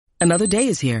Another day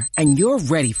is here, and you're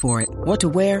ready for it. What to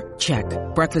wear? Check.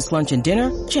 Breakfast, lunch, and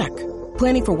dinner? Check.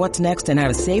 Planning for what's next and how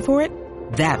to save for it?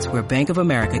 That's where Bank of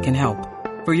America can help.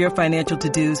 For your financial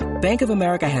to-dos, Bank of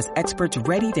America has experts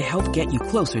ready to help get you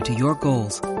closer to your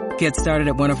goals. Get started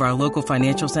at one of our local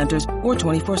financial centers or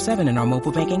 24/7 in our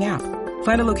mobile banking app.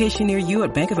 Find a location near you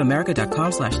at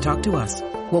bankofamerica.com/talktous.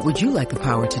 What would you like the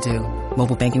power to do?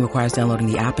 Mobile banking requires downloading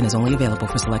the app and is only available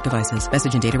for select devices.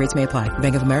 Message and data rates may apply.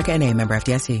 Bank of America N.A., member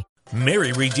FDIC.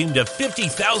 Mary redeemed a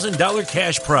 $50,000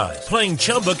 cash prize playing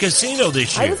Chumba Casino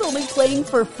this year. I was only playing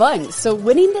for fun, so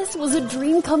winning this was a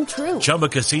dream come true. Chumba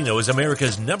Casino is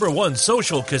America's #1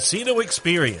 social casino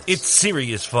experience. It's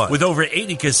serious fun. With over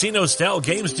 80 casino-style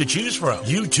games to choose from,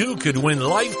 you too could win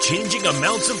life-changing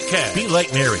amounts of cash. Be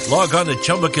like Mary. Log on to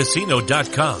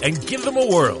ChumbaCasino.com and give them a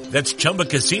whirl. That's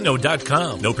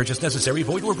ChumbaCasino.com. No purchase necessary.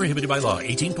 Void where prohibited by law.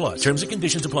 18+. Terms and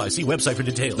conditions apply. See website for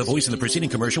details. The voice in the preceding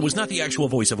commercial was not the actual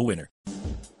voice of a winner.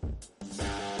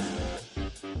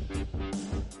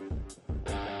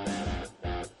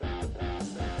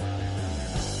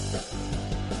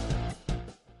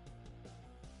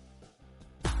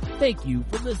 Thank you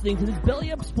for listening to this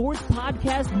Belly Up Sports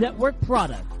Podcast Network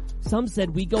product. Some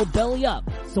said we go belly up,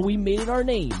 so we made it our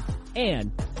name,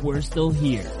 and we're still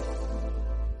here.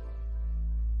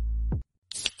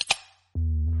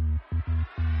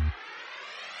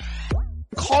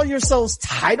 Call yourselves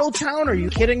Title Town? Are you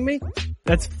kidding me?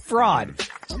 That's fraud.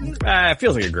 It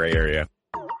feels like a gray area.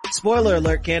 Spoiler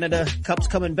alert, Canada. Cup's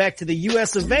coming back to the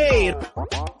US of A.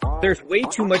 There's way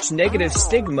too much negative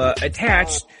stigma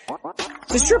attached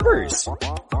to strippers.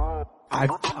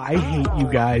 I hate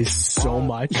you guys so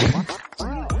much.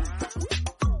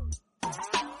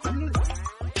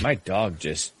 My dog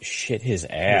just shit his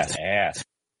ass.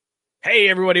 Hey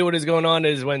everybody, what is going on?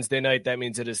 It is Wednesday night. That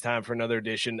means it is time for another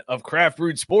edition of Craft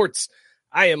Brewed Sports.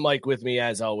 I am Mike, with me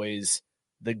as always,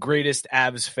 the greatest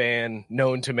Avs fan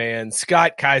known to man,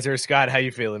 Scott Kaiser. Scott, how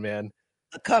you feeling, man?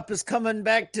 The cup is coming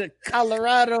back to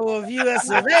Colorado of US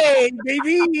of A,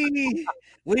 baby.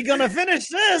 We gonna finish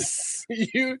this.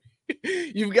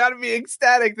 You've got to be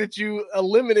ecstatic that you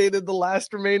eliminated the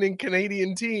last remaining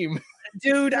Canadian team.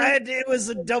 Dude, it was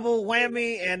a double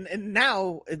whammy, and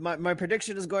now my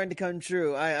prediction is going to come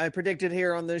true. I predicted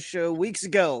here on this show weeks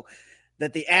ago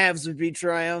that the Avs would be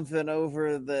triumphant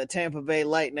over the Tampa Bay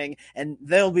Lightning, and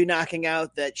they'll be knocking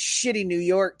out that shitty New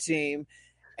York team,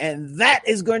 and that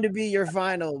is going to be your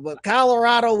final. But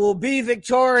Colorado will be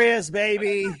victorious,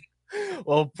 baby.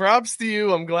 Well, props to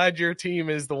you. I'm glad your team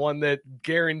is the one that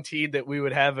guaranteed that we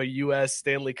would have a U.S.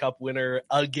 Stanley Cup winner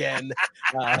again.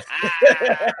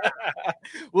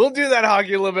 We'll do that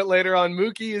hockey a little bit later on.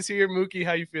 Mookie is here. Mookie,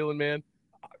 how you feeling, man?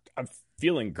 I'm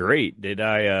feeling great. Did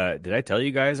I tell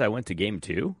you guys I went to game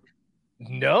 2?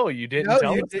 No, you didn't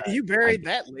tell us that. You buried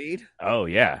that lead. Oh,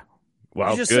 yeah.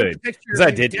 Well, good. Because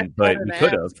I didn't, but you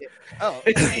could have. Oh,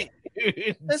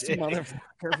 this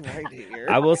motherfucker right here.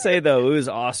 I will say, though, it was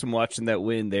awesome watching that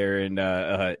win there in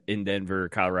Denver,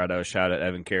 Colorado. Shout out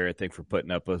Evan Carr, I think, for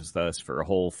putting up with us for a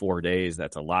whole 4 days.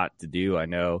 That's a lot to do, I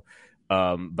know.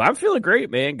 But I'm feeling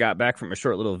great, man. Got back from a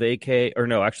short little vacay. Or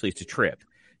no, actually, it's a trip.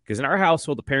 Because in our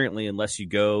household, apparently, unless you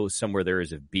go somewhere there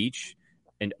is a beach,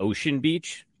 an ocean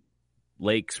beach,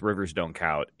 lakes, rivers don't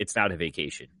count. It's not a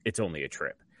vacation. It's only a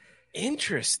trip.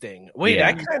 Interesting. Wait, yeah.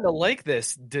 I kind of like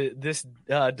this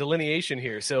delineation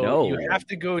here. So you have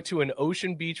to go to an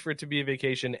ocean beach for it to be a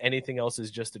vacation. Anything else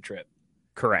is just a trip.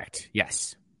 Correct.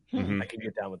 Yes. Mm-hmm. I can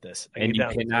get down with this. And you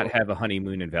cannot have a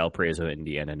honeymoon in Valparaiso,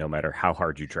 Indiana, no matter how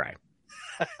hard you try.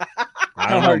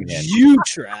 How hard you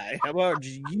try? How about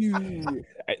you?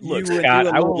 Look, Scott,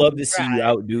 I would love to see you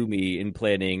outdo me in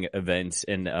planning events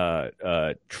and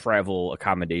travel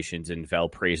accommodations in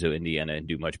Valparaiso, Indiana, and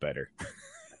do much better.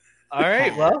 All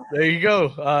right, well, there you go.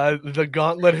 The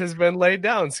gauntlet has been laid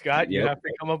down, Scott. You have to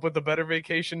come up with a better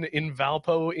vacation in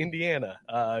Valpo, Indiana.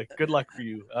 Good luck for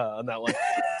you on that one.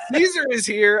 Caesar is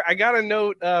here. I got a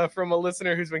note from a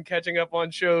listener who's been catching up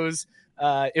on shows.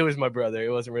 It was my brother. It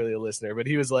wasn't really a listener, but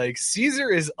he was like, Caesar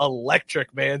is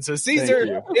electric, man. So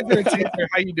Caesar,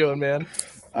 how you doing, man?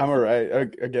 I'm all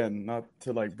right. Again, not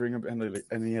to bring up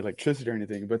any electricity or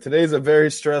anything, but today's a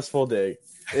very stressful day.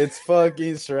 It's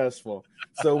fucking stressful.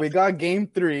 So we got game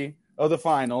 3 of the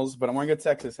finals, but I'm wearing a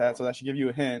Texas hat, so that should give you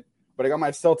a hint. But I got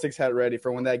my Celtics hat ready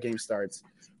for when that game starts.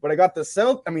 But I got the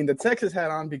Texas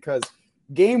hat on because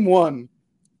game 1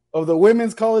 of the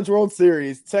Women's College World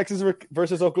Series, Texas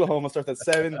versus Oklahoma, starts at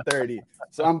 7:30.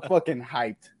 So I'm fucking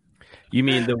hyped. You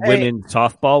mean the Women's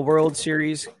Softball World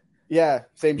Series? Yeah,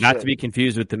 same shit. Not to be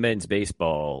confused with the men's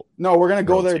baseball. No, we're gonna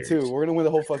go World there Series. too. We're gonna win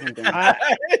the whole fucking thing.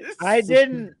 I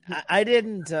didn't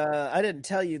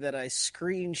tell you that I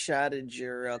screenshotted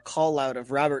your call out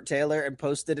of Robert Taylor and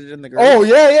posted it in the group. Oh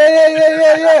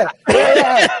yeah.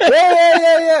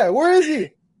 Where is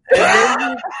he?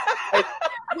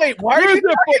 Wait, why are you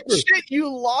talking shit? You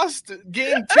lost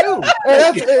game 2.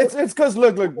 Hey, it's because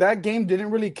look, that game didn't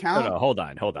really count. No, hold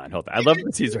on. I love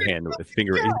the Caesar hand with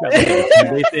finger. He's got like a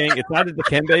Dikembe thing. It's not a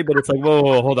Dikembe, but it's like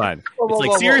whoa, hold on. It's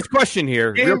like serious question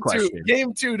here. Real question.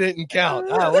 Game 2 didn't count.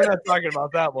 We're not talking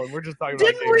about that one. We're just talking about.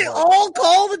 Didn't we all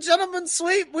call the gentleman's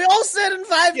sweep? We all said in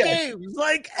 5 games.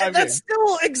 Like that's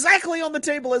still exactly on the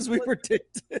table as we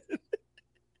predicted.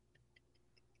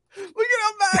 Look at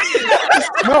how mad he is.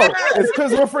 No, it's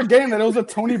because we're forgetting that it was a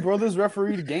Tony Brothers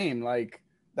refereed game. Like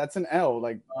that's an L.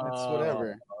 Like that's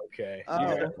whatever. Okay.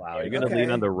 Wow, you're gonna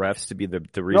lean on the refs to be the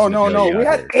reason. No. We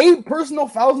had 8 personal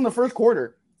fouls in the first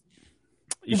quarter.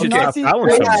 You should stop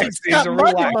fouling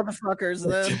motherfuckers.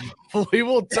 Then We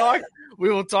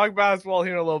will talk basketball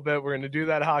here in a little bit. We're going to do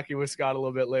that hockey with Scott a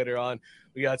little bit later on.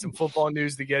 We got some football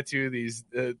news to get to. These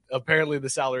apparently the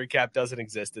salary cap doesn't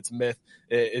exist. It's myth.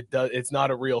 It's not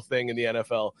a real thing in the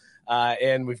NFL.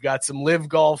 And we've got some live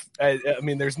golf. I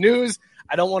mean, there's news.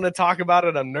 I don't want to talk about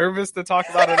it. I'm nervous to talk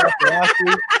about it after last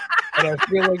week, and I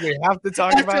feel like we have to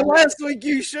talk about it. Last week,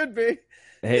 you should be.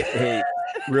 Hey,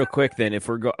 real quick then,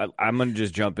 I'm going to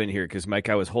just jump in here because, Mike,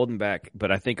 I was holding back,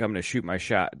 but I think I'm going to shoot my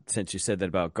shot since you said that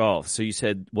about golf. So you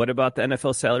said, what about the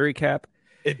NFL salary cap?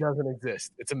 It doesn't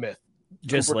exist. It's a myth.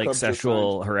 Just Cooper like Cubs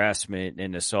sexual harassment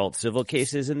and assault civil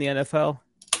cases in the NFL?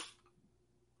 Wow.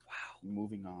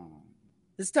 Moving on.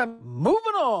 This time,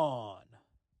 Moving on.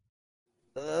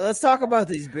 let's talk about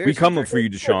these beers. We coming for you,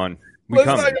 Deshaun. Let's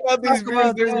talk about these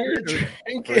beers.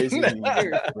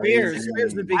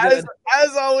 Beers would be good.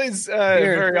 As always,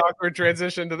 very awkward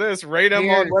transition to this. Rate them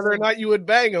on whether or not you would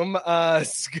bang them.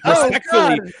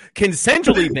 Respectfully,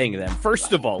 consensually bang them.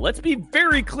 First of all, let's be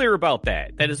very clear about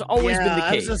that. That has always been the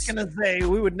case. I was just going to say,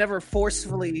 we would never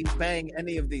forcefully bang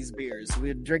any of these beers.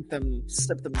 We'd drink them,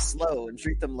 sip them slow, and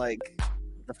treat them like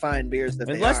the fine beers that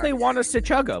Unless they they want us to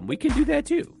chug them. We can do that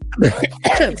too.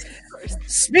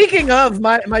 Speaking of,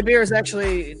 my beer is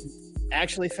actually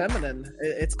feminine.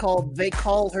 It's called They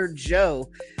Call Her Joe.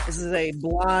 This is a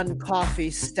blonde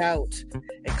coffee stout,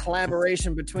 a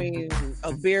collaboration between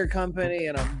a beer company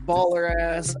and a baller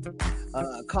ass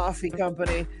coffee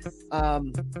company.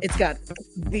 It's got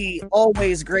the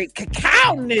always great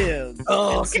cacao nibs.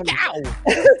 Oh, cacao!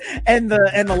 and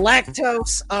the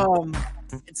lactose.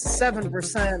 It's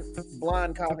 7%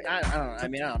 blonde coffee. I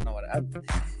don't know what.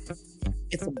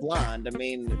 It's a blonde. I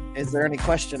mean, is there any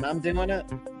question I'm doing it?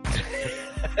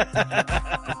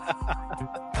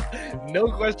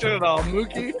 No question at all.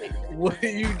 Mookie, what are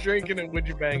you drinking and would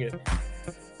you bang it?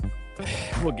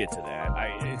 We'll get to that.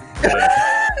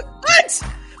 What?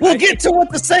 We'll get to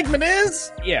what the segment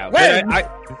is. Yeah, but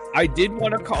I did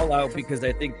want to call out because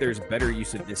I think there's better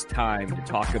use of this time to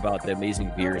talk about the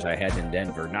amazing beers I had in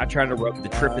Denver. Not trying to rub the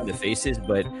trip in the faces,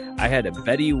 but I had a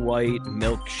Betty White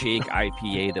Milkshake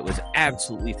IPA that was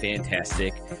absolutely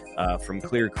fantastic from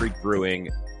Clear Creek Brewing.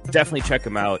 Definitely check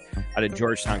them out of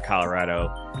Georgetown,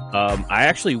 Colorado. I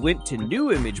actually went to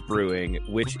New Image Brewing,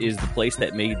 which is the place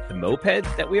that made the moped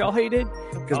that we all hated.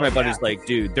 Because my buddy's like,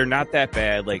 dude, they're not that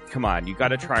bad. Like, come on, you got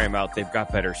to try them out. They've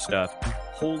got better stuff.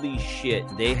 Holy shit,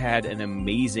 they had an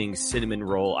amazing cinnamon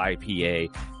roll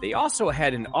IPA. They also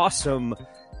had an awesome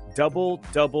double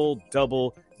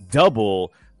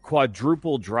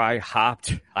quadruple dry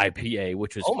hopped IPA,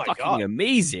 which was fucking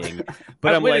amazing.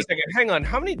 But I'm wait like, a second, hang on.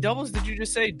 How many doubles did you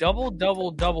just say? Double.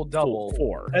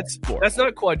 Four. That's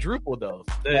not quadruple though.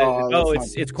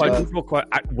 It's quadruple.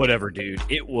 Whatever, dude.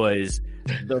 It was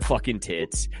the fucking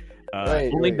tits.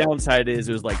 Only downside is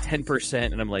it was like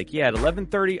 10%, and I'm like, yeah, at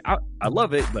 11:30, I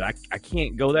love it, but I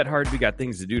can't go that hard. We got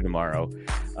things to do tomorrow.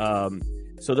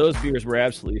 So those beers were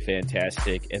absolutely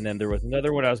fantastic. And then there was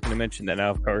another one I was going to mention that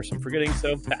now, of course, I'm forgetting.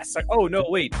 So that's like, oh, no,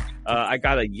 wait. I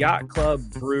got a Yacht Club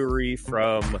brewery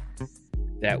from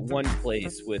that one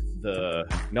place with the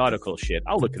nautical shit.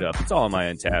 I'll look it up. It's all on my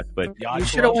Untappd. But you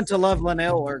should have went to Loveland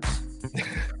Ale Works.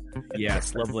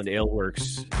 Yes, Loveland Ale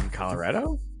Works in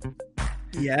Colorado.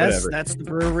 Yes, whatever. That's the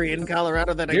brewery in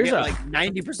Colorado that I get like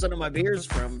 90% of my beers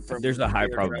from. There's a high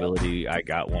probability I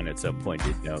got one at some point,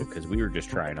 didn't know, because we were just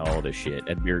trying all this shit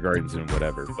at beer gardens and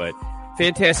whatever. But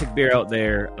fantastic beer out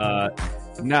there.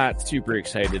 Not super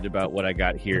excited about what I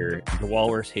got here. The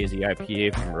Walrus Hazy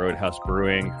IPA from Roadhouse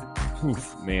Brewing.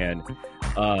 Oof, man.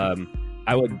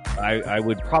 I would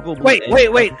probably wait.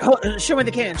 Show me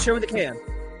the can.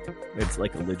 It's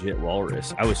like a legit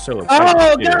walrus. I was so excited.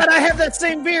 Oh God, I have that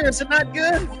same beer. Is it not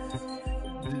good?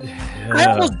 I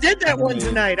almost did that one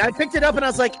tonight. I picked it up and I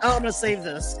was like, "Oh, I'm gonna save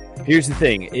this." Here's the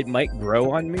thing: it might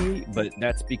grow on me, but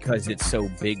that's because it's so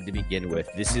big to begin with.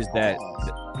 This is that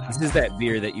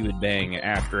beer that you would bang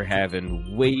after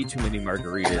having way too many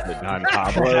margaritas at Don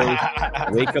Pablo.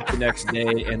 Wake up the next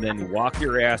day and then walk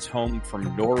your ass home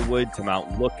from Norwood to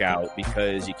Mount Lookout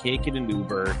because you can't get an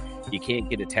Uber, you can't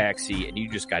get a taxi, and you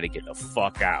just got to get the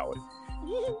fuck out.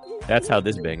 That's how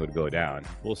this bang would go down.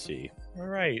 We'll see. All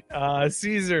right,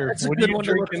 Caesar. That's a what good are you one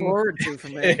drinking? to look forward to for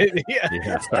me.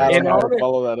 Yeah. I don't know how to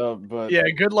follow that up, but Yeah,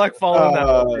 good luck following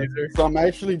that one, Caesar. So I'm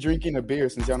actually drinking a beer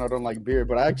since y'all know I don't like beer,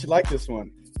 but I actually like this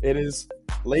one. It is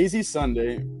Lazy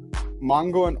Sunday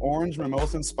Mango and Orange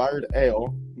Mimosa Inspired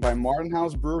Ale by Martin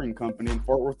House Brewing Company in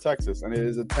Fort Worth, Texas, and it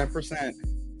is a 10%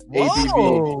 ABV.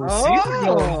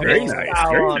 Oh, very nice.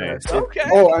 Very nice. Okay.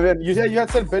 Oh, and then you had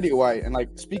said Betty White, and like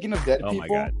speaking of dead Oh my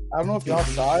people, God. I don't know if y'all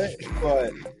saw it,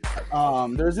 but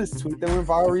there's this tweet that went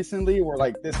viral recently where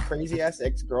like this crazy ass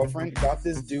ex-girlfriend got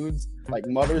this dude's like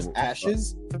mother's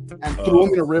ashes and threw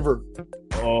him in a river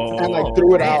and like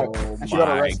threw it out, and she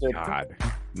got arrested. God.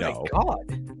 No. My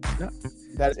God.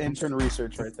 That's intern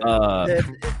research right there.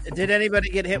 Did anybody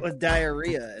get hit with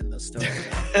diarrhea in the story?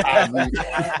 I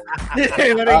Did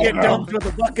anybody get know. dumped with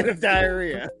a bucket of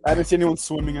diarrhea? didn't see anyone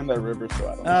swimming in that river, so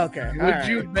I don't know. Okay. Would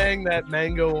you bang that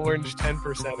mango orange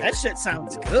 10%? That shit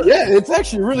sounds good. Yeah, it's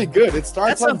actually really good. It That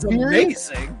starts off sounds beery,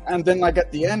 amazing. and then like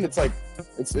at the end, it's like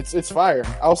it's fire.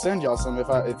 I'll send y'all some if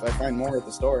I find more at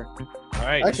the store. All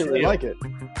right. I actually really like it.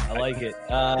 I like it.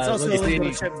 It's also let's see illegal to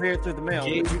any- ship beer through the mail.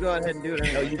 Game- But you go ahead and do it.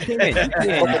 No, Anyway. you can. You can.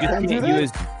 You just Can do can't that?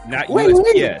 use not Wait,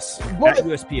 USPS. what? Not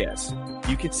USPS.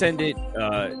 You could send it.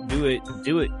 Do it.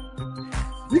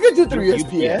 You can do it through through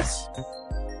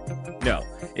USPS. No,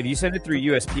 if you send it through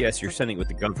USPS, you're sending it with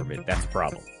the government. That's a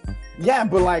problem. Yeah,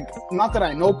 but like, not that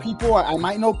I know people. I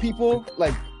might know people.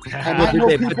 Like, I But might know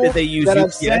did people they use that have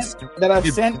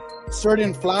UPS? sent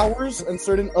certain flowers and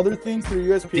certain other things through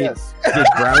USPS. Did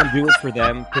Brown do it for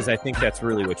them? Because I think that's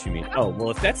really what you mean. Oh well,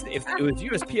 if it was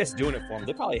USPS doing it for them,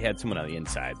 they probably had someone on the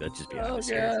inside. Let's just be honest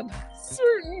here.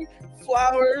 Certain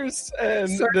flowers and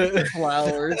the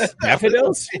Flowers.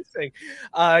 Daffodils?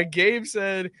 Gabe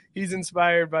said he's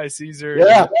inspired by Caesar.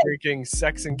 Yeah. Drinking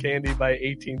Sex and Candy by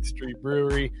 18th Street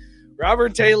Brewery.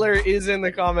 Robert Taylor is in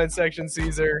the comment section,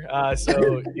 Caesar.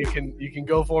 So you can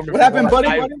go for him. if What you happened, want.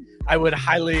 buddy? I would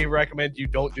highly recommend you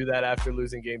don't do that after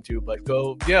losing game 2, but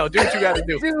go, do what you got to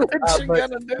do. Do what you but-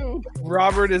 gotta do.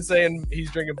 Robert is saying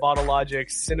he's drinking Bottle Logic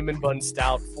Cinnamon Bun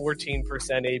Stout, 14%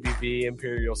 ABV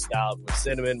Imperial Stout with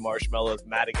cinnamon, marshmallows,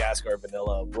 Madagascar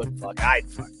vanilla. What the fuck? I'd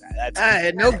fuck that.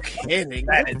 That's No kidding.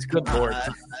 that is good lord.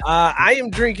 I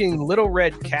am drinking Little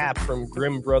Red Cap from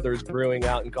Grimm Brothers Brewing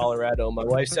out in Colorado. My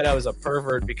wife said I was a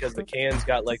pervert because the can's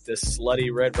got like this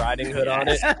slutty Red Riding Hood on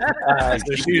it.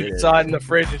 So she saw it in the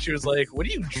fridge and she was like, "What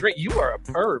do you drink? You are a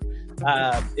perv."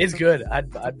 It's good.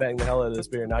 I'd bang the hell out of this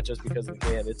beer, not just because of the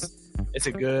can. It's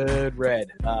a good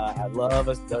red. I love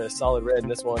a solid red,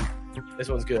 and this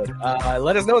one's good.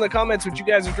 Let us know in the comments what you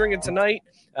guys are drinking tonight,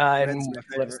 and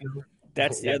let us know.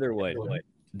 That's the other one.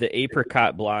 The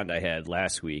apricot blonde I had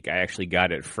last week, I actually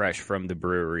got it fresh from the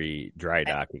brewery Dry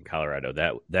Dock in Colorado.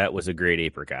 That was a great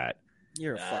apricot.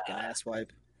 You're a fucking asswipe.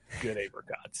 Good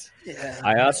apricots. Yeah.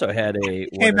 I also had a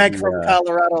Came back from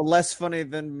Colorado less funny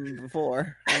than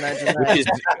before. Imagine that. which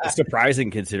is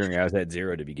surprising considering I was at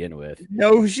 0 to begin with.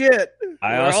 No shit.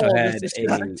 I We're also all had just a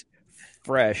shocked.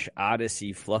 fresh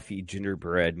Odyssey fluffy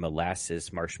gingerbread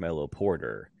molasses marshmallow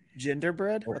porter.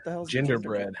 Gingerbread? What the hell is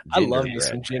Gingerbread. I love you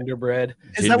some gingerbread.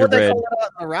 Is that what they call it out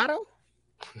in Colorado?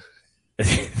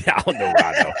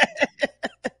 Colorado.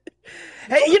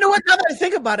 Hey, you know what? Now that I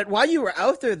think about it, while you were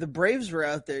out there, the Braves were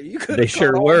out there. You could. They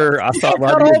sure were. I saw Not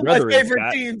Robbie all your my brother in favorite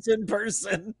Scott. teams in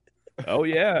person. Oh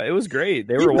yeah, it was great.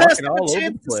 They You were messed walking up a all over the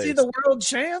chance to place. see the world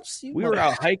champs. We were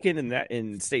out hiking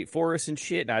in state forest and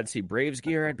shit, and I'd see Braves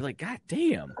gear. I'd be like, God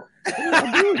damn, what are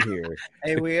I doing here?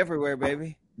 Hey, we everywhere,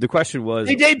 baby. The question was,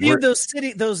 They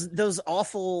debuted those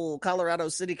awful Colorado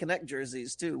City Connect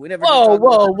jerseys too. We never. Whoa, did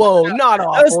talk about whoa, that. not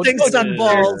awful. Those things suck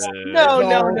balls.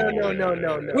 No.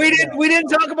 We didn't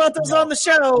talk about those on the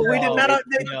show. We did not No,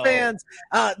 update no. the fans.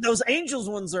 Those Angels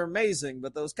ones are amazing,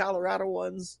 but those Colorado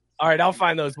ones. All right, I'll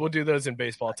find those. We'll do those in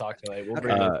baseball talk tonight. We'll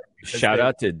bring those. shout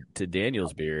out to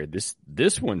Daniel's beer.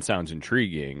 This one sounds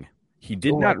intriguing. He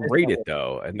did Ooh, not I rate it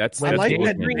though, and that's I like what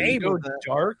that we name. need. Go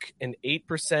Dark, an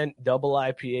 8% double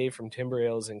IPA from Timber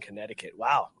Ales in Connecticut.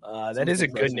 Wow, that is a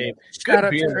good name. Shout Good out to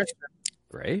beer. Christian.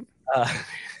 Right? Uh,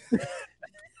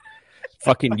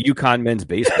 Fucking UConn men's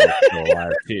baseball is still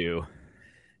alive too.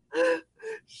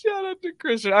 Shout out to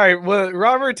Christian. All right, well,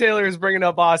 Robert Taylor is bringing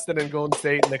up Austin and Golden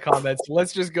State in the comments.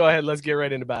 Let's just go ahead. Let's get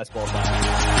right into basketball. Boom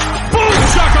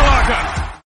shakalaka!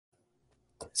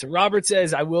 So Robert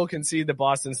says, I will concede that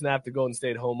Boston snapped the Golden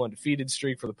State home undefeated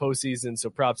streak for the postseason, so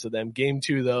props to them. Game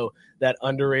 2, though, that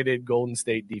underrated Golden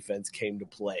State defense came to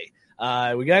play.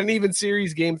 We got an even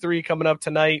series, Game 3 coming up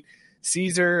tonight.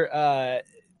 Caesar,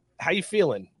 how you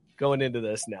feeling going into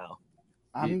this now?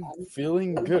 I'm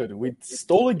feeling good. We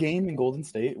stole a game in Golden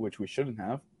State, which we shouldn't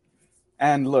have.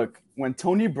 And look, when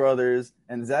Tony Brothers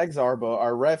and Zach Zarba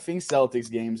are reffing Celtics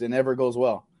games, it never goes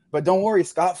well. But don't worry,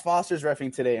 Scott Foster's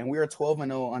reffing today, and we are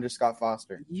 12-0 under Scott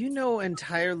Foster. You know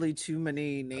entirely too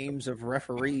many names of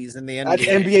referees in the NBA. That's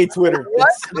NBA Twitter.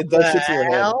 It does shit to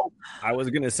your head. I was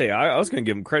going to say, I was going to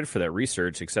give them credit for that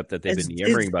research, except that they've been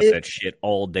yammering about that shit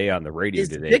all day on the radio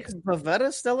today. Is Dick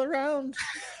Bavetta still around?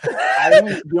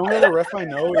 The only other ref I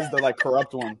know is the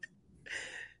corrupt one.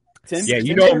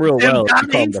 You know him real well.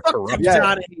 Tim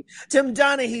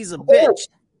Donaghy's a bitch.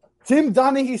 Tim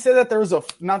Donaghy said that there was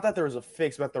not that there was a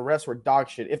fix, but the refs were dog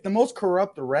shit. If the most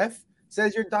corrupt ref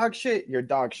says you're dog shit, you're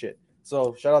dog shit.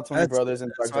 So shout out Tony Brothers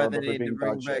and Zach Zarba for being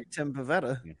dog shit. Tim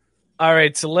Pavetta. All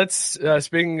right, so let's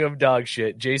speaking of dog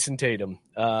shit, Jason Tatum.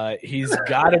 He's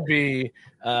got to be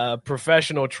a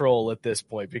professional troll at this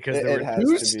point because there were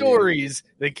 2 stories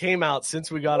that came out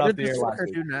since we got off the air last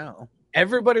week. Now?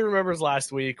 Everybody remembers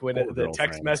last week when the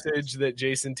text message that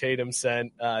Jason Tatum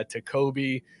sent to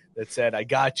Kobe that said, I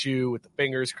got you with the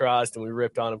fingers crossed, and we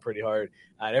ripped on him pretty hard.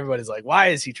 And everybody's like, why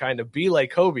is he trying to be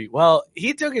like Kobe? Well,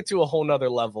 he took it to a whole nother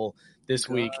level this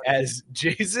week as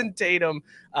Jason Tatum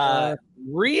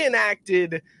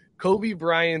reenacted Kobe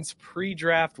Bryant's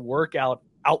pre-draft workout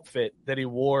outfit that he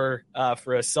wore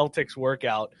for a Celtics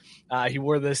workout. He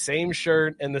wore the same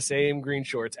shirt and the same green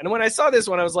shorts. And when I saw this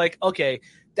one, I was like, okay,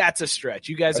 that's a stretch.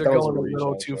 You guys are going a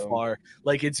little too far.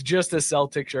 Like, it's just a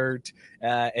Celtic shirt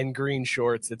and green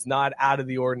shorts. It's not out of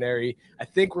the ordinary. I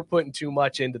think we're putting too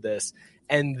much into this.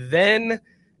 And then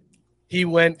he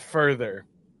went further.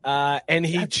 And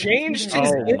he changed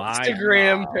his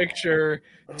Instagram picture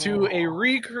to a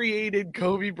recreated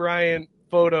Kobe Bryant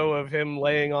photo of him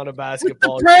laying on a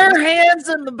basketball. With the prayer hands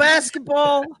and the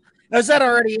basketball. Or is that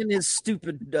already in his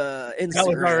stupid Instagram? That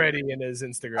was already in his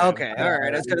Instagram. Okay, all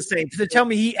right. I was going to say, tell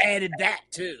me he added that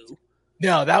too.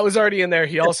 No, that was already in there.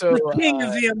 He also the king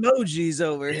of the emojis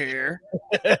over here.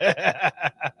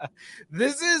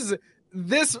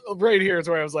 This right here is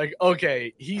where I was like,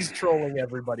 okay, he's trolling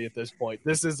everybody at this point.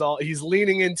 This is all he's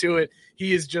leaning into it.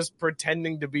 He is just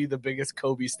pretending to be the biggest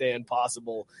Kobe stan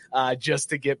possible, just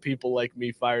to get people like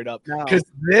me fired up. Because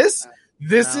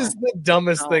this is the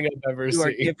dumbest thing I've ever seen. You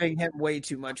are giving him way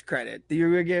too much credit.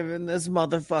 You are giving this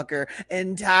motherfucker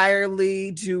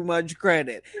entirely too much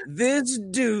credit. This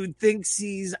dude thinks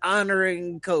he's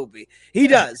honoring Kobe. He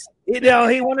does. He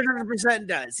 100%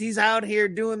 does. He's out here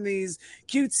doing these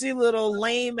cutesy little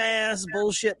lame ass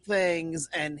bullshit things,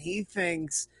 and he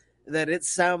thinks that it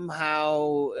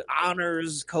somehow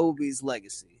honors Kobe's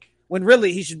legacy. When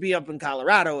really he should be up in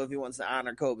Colorado if he wants to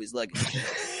honor Kobe's legacy.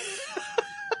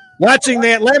 Watching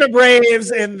the Atlanta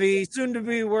Braves and the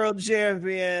soon-to-be world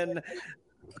champion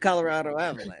Colorado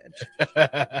Avalanche.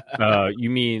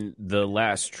 You mean the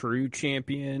last true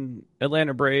champion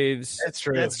Atlanta Braves? That's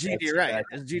true. That's GD Wright.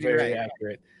 That's GD Wright.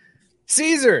 Accurate.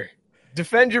 Caesar,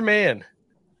 defend your man.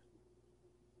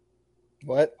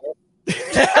 What?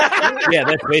 Yeah,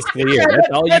 that's basically it. That's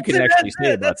all you can actually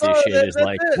say about this shit is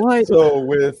like, what? So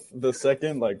with the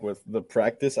second, with the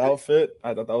practice outfit,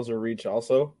 I thought that was a reach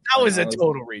also. That was a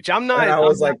total reach.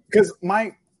 Because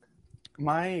my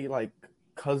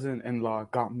cousin-in-law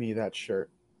got me that shirt.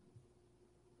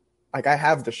 I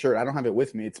have the shirt. I don't have it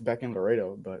with me. It's back in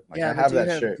Laredo, but I have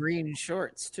that shirt. Green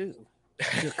shorts too.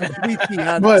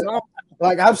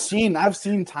 But I've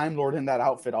seen Time Lord in that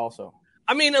outfit also.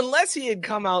 I mean, unless he had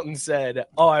come out and said,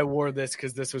 "Oh, I wore this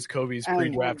because this was Kobe's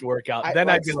pre-draft workout," then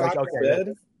I'd be like,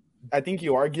 "Okay." I think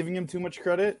you are giving him too much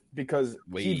credit because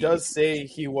he does say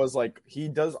he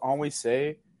does always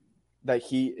say that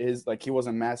he was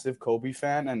a massive Kobe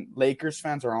fan, and Lakers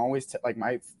fans are always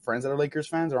my friends that are Lakers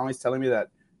fans are always telling me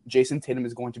that Jason Tatum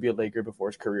is going to be a Laker before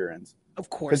his career ends. Of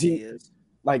course he is.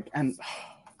 And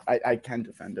I can't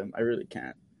defend him. I really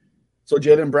can't. So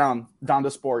Jaylen Brown,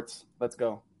 Donda Sports, let's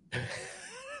go.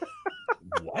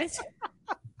 What?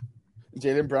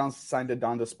 Jaylen Brown signed to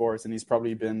Donda Sports, and he's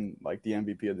probably been the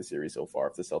MVP of the series so far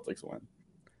if the Celtics win.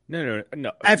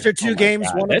 No. After 2 games,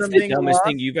 God. one of them being the dumbest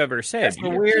thing you've ever said.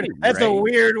 That's a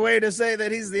weird way to say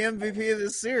that he's the MVP of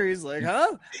this series.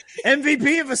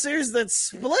 MVP of a series that's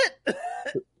split.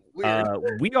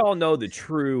 We all know the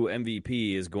true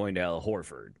MVP is going to Al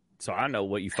Horford. So I don't know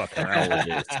what you fucking around with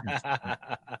this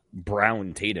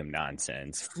Brown Tatum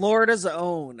nonsense. Florida's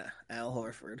own Al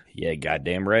Horford. Yeah,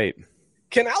 goddamn right.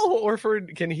 Can Al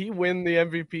Horford, can he win the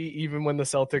MVP even when the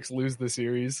Celtics lose the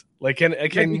series? Like, can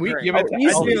we give it to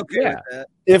Al? Yeah.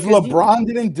 If LeBron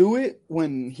didn't do it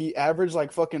when he averaged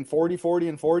like fucking 40, 40,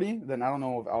 and 40, then I don't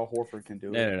know if Al Horford can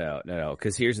do it. No.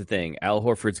 Because here's the thing. Al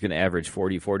Horford's going to average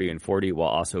 40, 40, and 40 while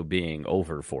also being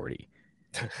over 40.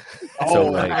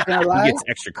 So, he gets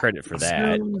extra credit for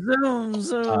that.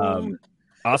 Zoom.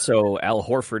 Also, Al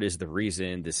Horford is the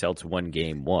reason the Celtics won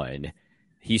Game 1.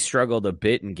 He struggled a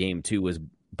bit in Game 2,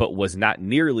 but was not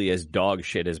nearly as dog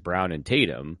shit as Brown and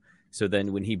Tatum. So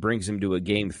then when he brings him to a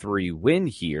Game 3 win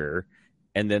here,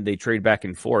 and then they trade back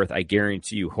and forth, I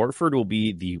guarantee you Horford will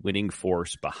be the winning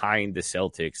force behind the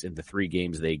Celtics in the 3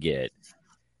 games they get.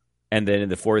 And then in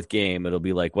the 4th game, it'll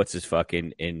be like, what's his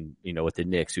fucking, with the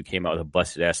Knicks, who came out with a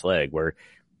busted ass leg, where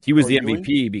he was the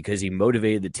MVP because he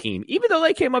motivated the team, even though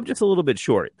they came up just a little bit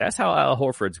short. That's how Al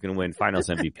Horford's going to win Finals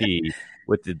MVP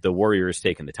with the Warriors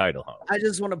taking the title home. I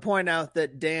just want to point out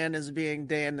that Dan is being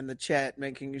Dan in the chat,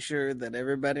 making sure that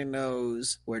everybody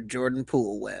knows where Jordan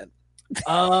Poole went.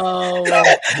 Oh,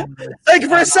 like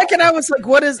for a second, I was like,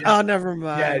 "What is?" Oh, never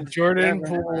mind. Yeah, Jordan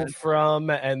Poole from,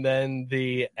 and then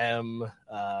the M.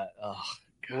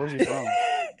 Where's he from?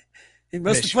 He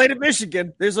must have played at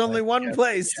Michigan. There's only one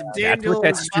place. Yeah. That's what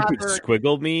that stupid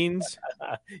squiggle means?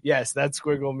 Yes, that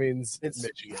squiggle means it's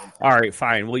Michigan. All right,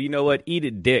 fine. Well, you know what? Eat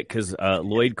a dick, because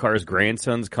Lloyd Carr's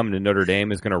grandson's coming to Notre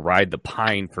Dame, is going to ride the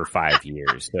pine for 5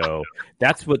 years. So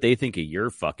that's what they think of your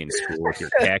fucking school with your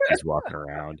khakis walking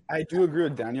around. I do agree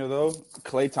with Daniel, though.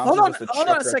 Klay Thompson. Hold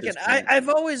on a second. I've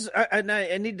always,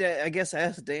 I need to, I guess,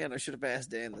 ask Dan. I should have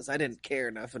asked Dan this. I didn't care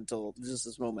enough until just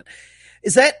this moment.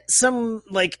 Is that some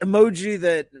like emoji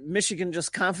that Michigan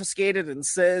just confiscated and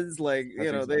says like,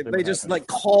 they just like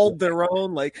called their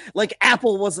own, like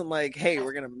Apple wasn't like, hey,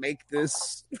 we're gonna make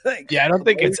this. Like, I don't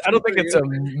think it's a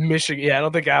Michigan. Yeah, I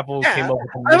don't think Apple came up with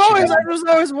a Michigan. I've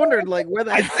always wondered like where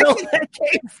the hell that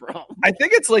came from. I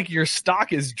think it's like your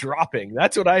stock is dropping.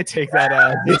 That's what I take that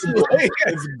as.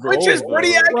 Which is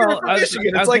pretty accurate for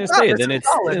Michigan. It's like, then it's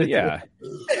yeah.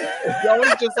 It's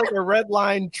always just like a red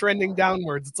line trending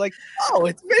downwards. It's like, oh,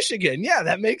 it's Michigan. Yeah,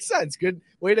 that makes sense. Good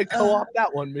way to co-opt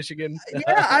that one, Michigan.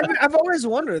 I've always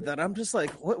wondered that. I'm just like,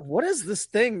 what is this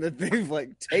thing that they've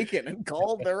like taken and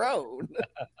called their own?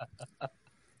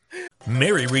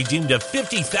 Mary redeemed a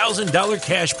 $50,000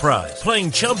 cash prize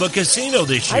playing Chumba Casino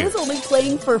this year. I was only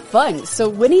playing for fun, so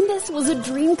winning this was a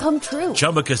dream come true.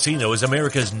 Chumba Casino is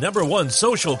America's #1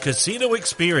 social casino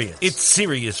experience. It's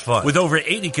serious fun. With over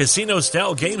 80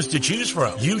 casino-style games to choose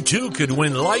from, you too could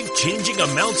win life-changing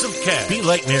amounts of cash. Be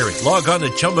like Mary. Log on to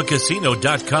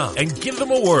ChumbaCasino.com and give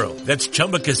them a whirl. That's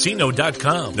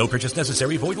ChumbaCasino.com. No purchase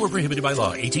necessary. Void or prohibited by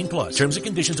law. 18+. Terms and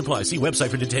conditions apply. See website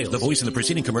for details. The voice in the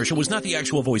preceding commercial was not the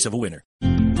actual voice of a winner.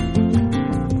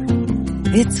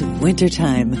 It's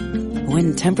wintertime.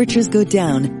 When temperatures go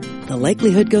down, the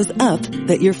likelihood goes up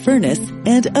that your furnace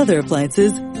and other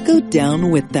appliances go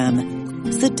down with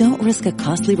them. So don't risk a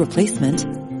costly replacement.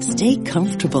 Stay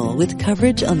comfortable with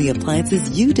coverage on the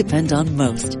appliances you depend on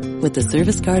most with the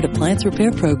Service Guard Appliance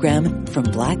Repair Program from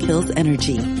Black Hills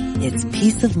Energy. It's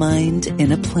peace of mind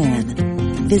in a plan.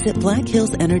 Visit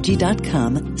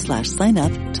blackhillsenergy.com/sign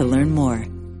up to learn more.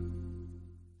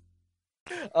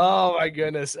 Oh my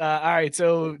goodness! All right,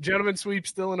 so gentlemen sweep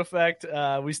still in effect.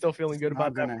 We still feeling good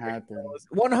about that?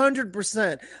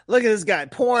 100%. Look at this guy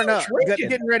pouring up,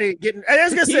 getting ready. I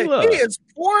was gonna say he is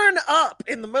pouring up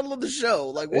in the middle of the show.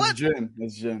 Like what? It's gin.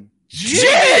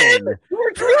 Gin.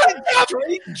 We're drinking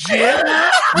straight gin.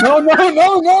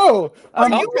 No.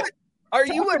 Are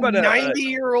you a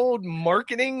 90-year-old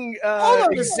marketing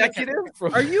executive?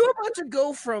 Are you about to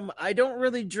go from I don't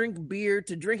really drink beer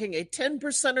to drinking a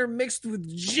 10%er mixed with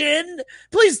gin?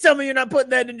 Please tell me you're not putting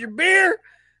that in your beer.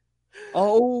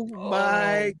 Oh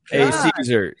my God.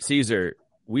 Hey, Caesar,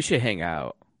 we should hang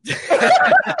out.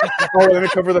 Let me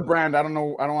cover the brand. I don't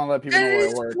know. I don't want to let people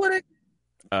know where I work.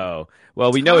 Oh,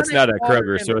 well, we know it's not a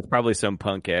Kroger, so it's probably some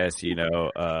punk ass,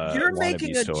 you're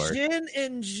making a store. Gin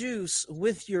and juice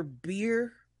with your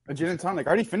beer? A gin and tonic. I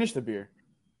already finished the beer.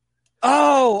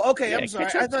 Oh, okay. Yeah, I'm sorry.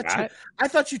 I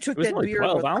thought you took that beer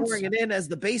and pouring it in as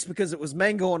the base because it was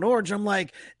mango and orange. I'm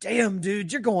like, damn,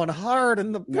 dude, you're going hard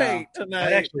in the paint tonight.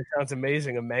 That actually sounds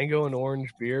amazing. A mango and orange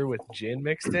beer with gin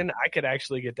mixed in. I could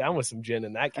actually get down with some gin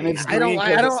in that case. I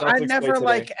never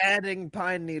like adding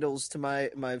pine needles to my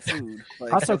food.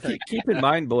 Like, also, keep in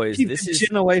mind, boys, this is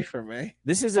gin away from me.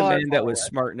 This is a man that was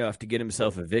smart enough to get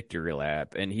himself a victory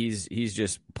lap, and he's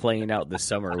just playing out this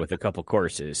summer with a couple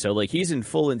courses. So like he's in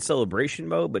full in celebration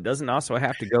mode, but doesn't also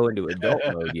have to go into adult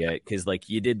mode yet. Cause like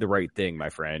you did the right thing, my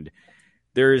friend.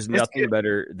 There is nothing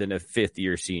better than a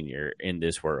 5th-year senior in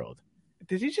this world.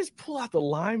 Did he just pull out the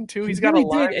lime too? He's got a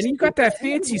lime, and you got that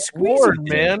fancy squeezer,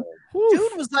 man.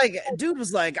 Dude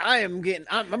was like, I'm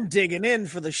digging in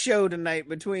for the show tonight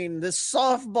between this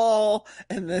softball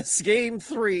and this game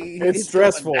 3. It's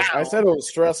stressful. I said it was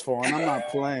stressful, and I'm not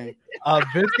playing.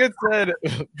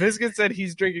 Biscuit said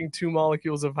he's drinking 2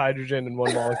 molecules of hydrogen and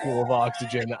 1 molecule of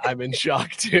oxygen. I'm in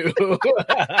shock too.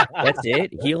 That's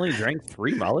it. He only drank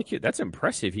 3 molecules. That's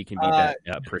impressive. He can be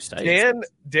that precise.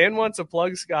 Dan wants to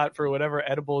plug Scott for whatever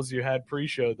edibles you had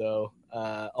pre-show, though.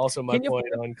 Also, my point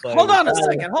on Clay. Hold on a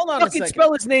second.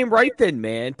 Spell his name right, then,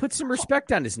 man. Put some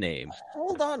respect on his name.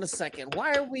 Hold on a second.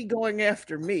 Why are we going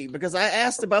after me? Because I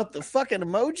asked about the fucking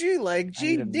emoji. Like,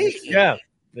 GD. Yeah.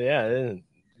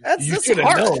 That's should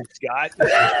have known, Scott.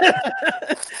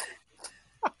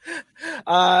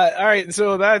 All right,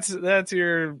 so that's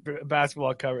your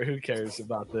basketball cover. Who cares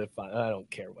about the final? I don't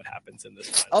care what happens in this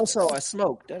final. Also, I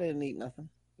smoked. I didn't eat nothing.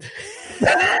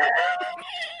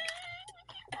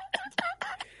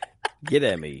 Get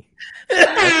at me.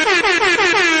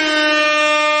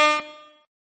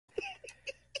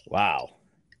 Wow.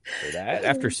 For that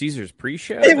after Caesar's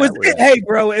pre-show, hey,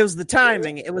 bro, it was the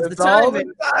timing. It was the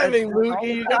timing.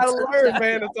 Mookie. You gotta learn,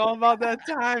 man. It's all about that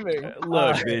timing.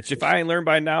 Look, bitch, if I ain't learned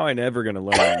by now, I never gonna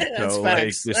learn. So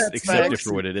just accept it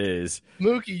for what it is.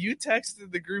 Mookie, you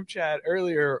texted the group chat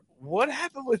earlier. What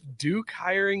happened with Duke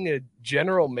hiring a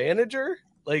general manager?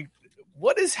 Like,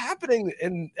 what is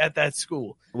happening at that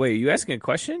school? Wait, are you asking a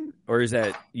question, or is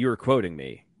that you were quoting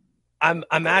me? I'm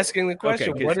asking the question.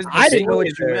 Okay, what is the I didn't know what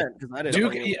you meant.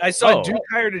 Duke, I saw Duke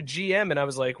hired a GM, and I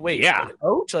was like, wait, a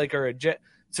coach, like, or a jet?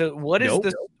 So what is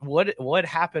this? What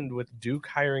happened with Duke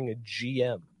hiring a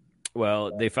GM?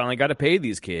 Well, they finally got to pay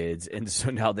these kids, and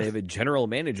so now they have a general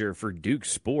manager for Duke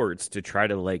sports to try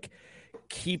to like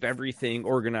keep everything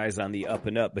organized on the up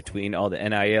and up between all the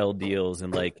NIL deals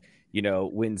and like. You know,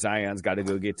 when Zion's got to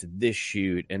go get to this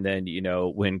shoot, and then, you know,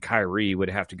 when Kyrie would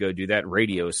have to go do that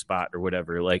radio spot or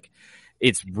whatever, like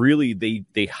it's really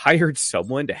they hired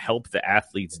someone to help the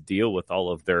athletes deal with all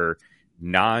of their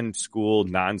non-school,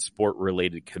 non-sport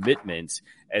related commitments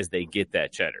as they get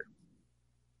that cheddar.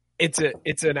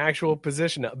 It's an actual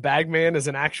position. A bagman is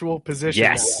an actual position.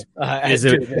 Yes,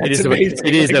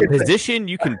 it is a position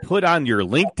you can put on your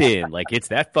LinkedIn. Like it's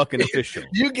that fucking official.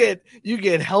 You get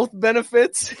health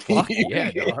benefits. Fuck yeah,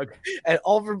 dog. And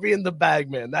all for being the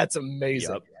bagman. That's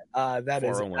amazing. Yep. That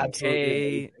is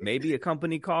absolutely maybe a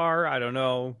company car. I don't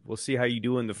know. We'll see how you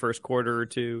do in the first quarter or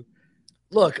two.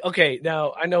 Look, okay,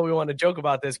 now I know we want to joke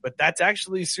about this, but that's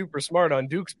actually super smart on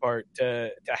Duke's part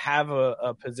to have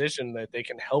a position that they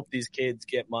can help these kids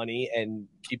get money and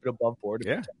keep it above board.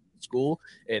 Yeah. School.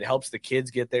 It helps the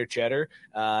kids get their cheddar.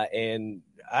 And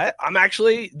I'm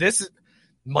actually, this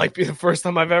might be the first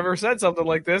time I've ever said something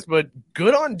like this, but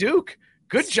good on Duke.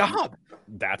 Good job.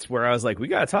 That's where I was like, we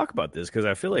got to talk about this because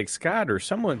I feel like Scott or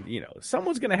someone, you know,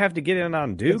 someone's going to have to get in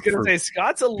on Duke. I was going to say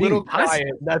Scott's a little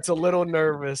quiet. That's a little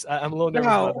nervous. I'm a little nervous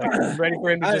about that. I'm ready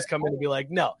for him to just come in and be like,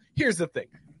 no, here's the thing.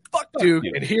 Fuck Duke,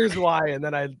 and here's why. And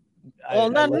then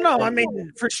I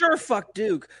mean, for sure, fuck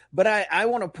Duke. But I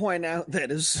want to point out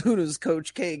that as soon as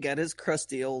Coach K got his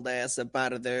crusty old ass up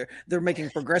out of there, they're making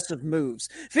progressive moves.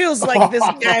 Feels like this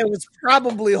guy was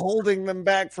probably holding them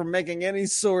back from making any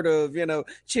sort of, you know,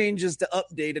 changes to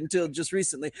update until just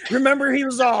recently. Remember, he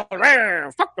was all,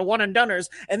 fuck the one and doneers.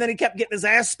 And then he kept getting his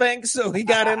ass spanked, so he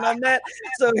got in on that.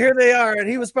 So here they are. And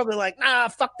he was probably like, nah,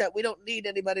 fuck that. We don't need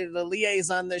anybody to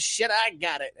liaise on this shit. I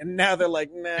got it. And now they're like,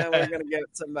 nah, we're going to get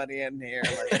somebody in here.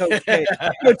 Like,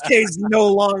 Coach K's no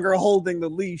longer holding the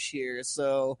leash here.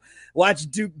 So watch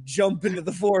Duke jump into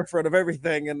the forefront of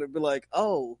everything and it'd be like,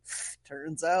 oh,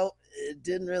 turns out it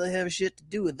didn't really have shit to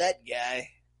do with that guy.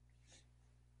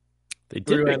 They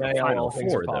did make a Final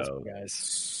Four, though, guys.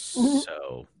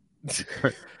 So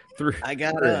through I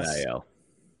got us. NIL.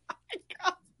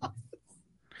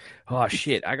 Oh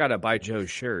shit! I gotta buy Joe's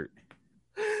shirt.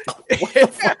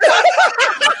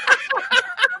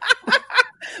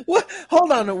 What?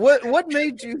 Hold on. What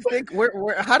made you think? Where?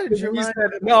 How did you?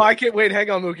 No, I can't wait. Hang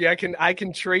on, Mookie. I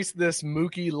can trace this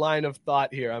Mookie line of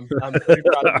thought here. I'm pretty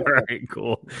proud of all right,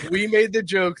 cool. We made the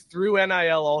joke through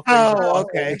NIL. All things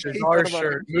okay. Which is our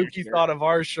shirt. Mookie thought of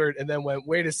our shirt and then went,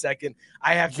 "Wait a second,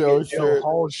 I have to get Joe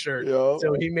Hall's shirt." Yo.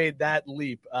 So he made that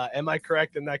leap. Am I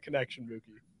correct in that connection,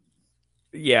 Mookie?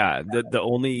 Yeah. The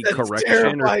only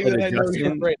correction or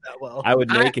adjustment I would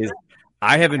make is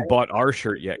I haven't bought our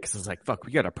shirt yet because I was like, fuck,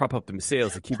 we got to prop up them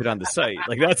sales to keep it on the site.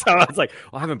 Like, that's how I was like,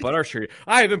 well, I haven't bought our shirt.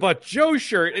 I haven't bought Joe's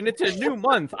shirt, and it's a new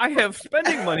month. I have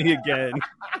spending money again.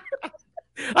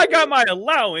 I got my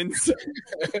allowance.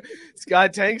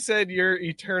 Scott Tank said your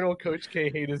eternal Coach K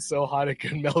hate is so hot it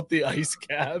can melt the ice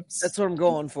caps. That's what I'm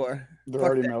going for. They're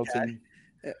already melting.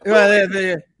 Well,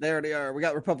 they already are. We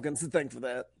got Republicans to thank for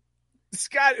that.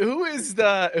 Scott, who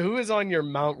is on your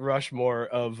Mount Rushmore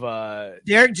of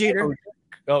Derek Jeter?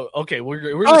 Oh, okay. We're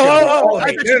just gonna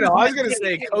hate. No, I was gonna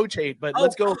say Coach hate, but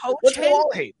let's go all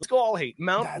hate. Let's go all hate.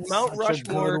 Mount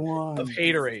Rushmore of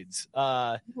haterades.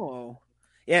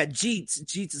 Yeah,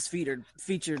 Jeets is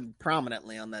featured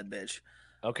prominently on that bitch.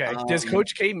 Okay. Does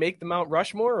Coach K make the Mount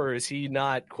Rushmore, or is he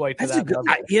not quite to that level?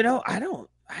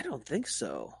 I don't think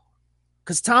so.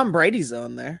 Because Tom Brady's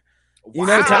on there. You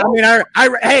Wow. know,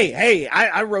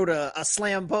 I wrote a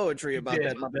slam poetry about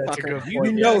that motherfucker.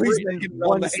 You know he's been getting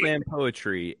one slam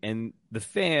poetry, and the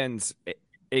fans,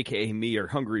 aka me, are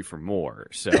hungry for more.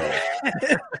 So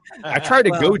I tried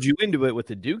to goad you into it with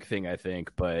the Duke thing, I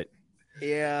think, but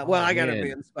yeah. Well, I gotta be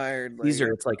inspired.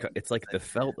 It's like the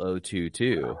felt O2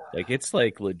 too. Like it's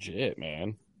like legit,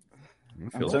 man.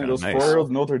 I'm saying those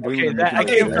 4-year-olds know what they're doing. I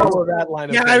can't follow that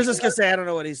line of I was just gonna say I don't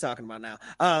know what he's talking about now.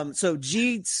 So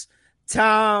Jeets.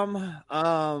 Tom,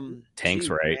 Tank's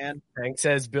right. Man. Tank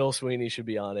says Bill Sweeney should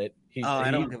be on it.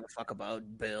 I don't give a fuck about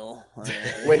Bill.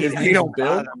 Wait, his name is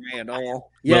Bill? Me at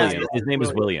all. Yeah, his name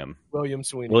is William. William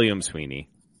Sweeney. William Sweeney.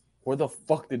 Where the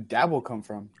fuck did Dabble come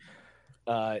from?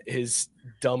 His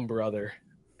dumb brother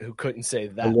who couldn't say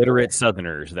that. Illiterate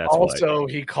Southerners. That's also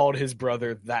he called his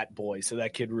brother that boy, so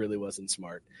that kid really wasn't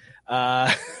smart.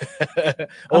 I'm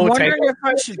wondering if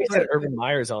I should put Urban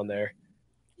Meyer's on there.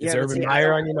 Is Urban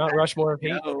Meyer on your Mount Rushmore of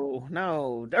hate?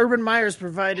 No. Urban Meyer's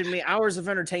provided me hours of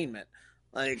entertainment.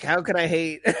 Like, how could I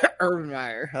hate Urban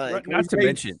Meyer? Like, not to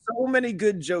mention so many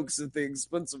good jokes at the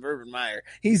expense of Urban Meyer.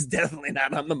 He's definitely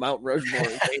not on the Mount Rushmore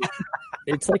of hate.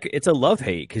 It's a love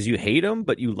hate because you hate him,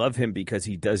 but you love him because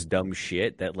he does dumb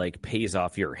shit that like pays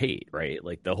off your hate, right?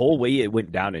 Like the whole way it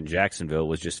went down in Jacksonville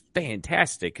was just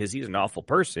fantastic because he's an awful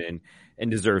person and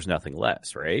deserves nothing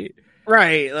less, right?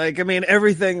 Right, like I mean,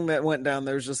 everything that went down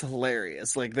there was just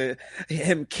hilarious. Like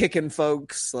him kicking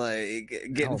folks,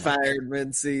 like getting fired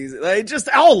mid-season, like just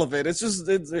all of it. It's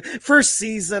first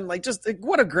season, like just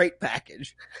what a great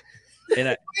package.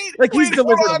 And he's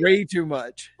delivered way too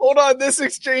much. Hold on, this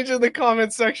exchange in the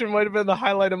comment section might have been the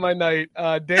highlight of my night.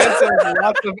 Dan says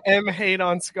lots of M hate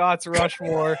on Scott's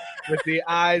Rushmore with the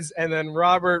eyes, and then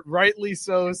Robert, rightly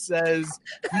so, says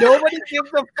nobody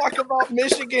gives a fuck about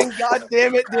Michigan. God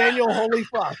damn it, Daniel! Holy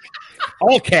fuck!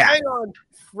 All cap. Hang on.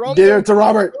 Give it to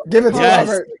Robert. Give it to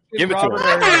Robert. Give it to him.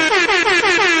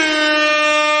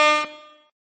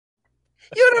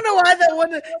 You don't know why that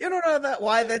one. You don't know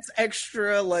why that's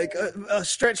extra like a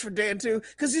stretch for Dan too,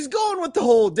 because he's going with the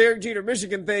whole Derek Jeter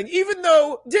Michigan thing, even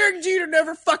though Derek Jeter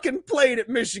never fucking played at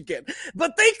Michigan,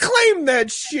 but they claim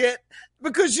that shit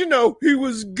because he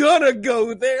was gonna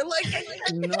go there. Like,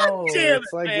 no, damn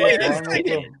it's like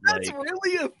that's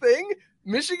really a thing.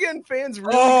 Michigan fans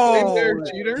really claim Derek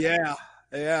Jeter.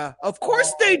 Yeah. Of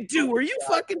course they do. Are you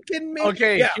fucking kidding me?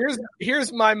 Okay,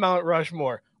 here's my Mount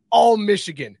Rushmore. All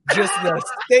Michigan, just the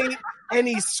state,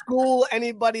 any school,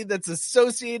 anybody that's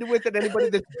associated with it, anybody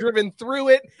that's driven through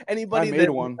it, anybody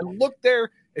that looked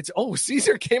there.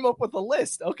 Caesar came up with a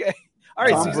list. Okay. All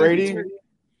right. Tom Brady,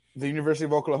 the University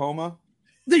of Oklahoma.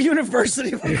 The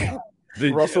University of Oklahoma.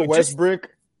 Russell Westbrook,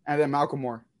 and then Malcolm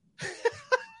Moore.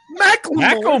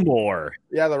 Macklemore.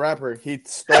 Yeah, the rapper. He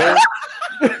stole.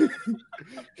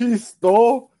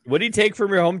 What did he take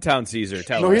from your hometown, Caesar?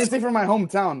 Tell us. He didn't take from my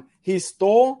hometown. He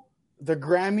stole the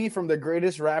Grammy from the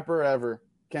greatest rapper ever,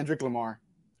 Kendrick Lamar.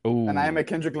 Ooh. And I am a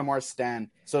Kendrick Lamar stan.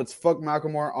 So it's fuck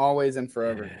Malcolm Moore always and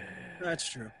forever. That's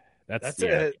true. That's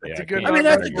a good. I mean,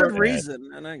 that's a good reason.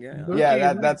 And I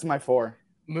guess. That's my 4.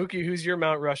 Mookie, who's your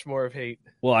Mount Rushmore of hate?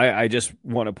 Well, I just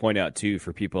want to point out, too,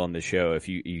 for people on the show, if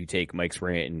you take Mike's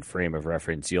rant in frame of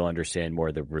reference, you'll understand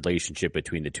more the relationship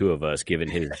between the two of us, given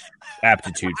his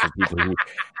aptitude for people who,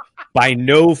 by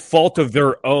no fault of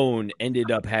their own,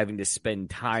 ended up having to spend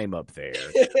time up there.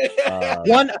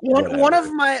 One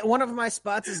of my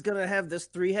spots is going to have this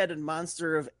 3-headed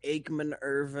monster of Aikman,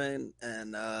 Irvin,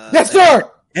 and yes,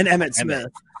 sir, and Emmitt Smith.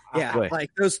 Yeah,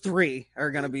 like those 3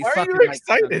 are going to be. Why fucking are you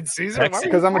excited, Caesar?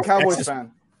 Because I'm a Cowboys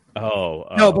fan.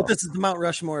 No, but this is the Mount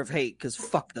Rushmore of hate because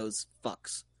fuck those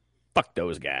fucks. Fuck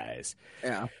those guys.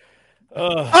 Yeah.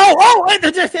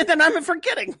 Then And I'm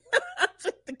forgetting.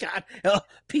 The God,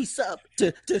 peace up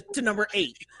to number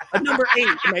 8. Number 8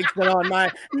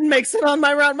 makes it on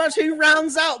my Mount Rushmore. He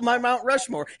rounds out my Mount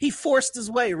Rushmore. He forced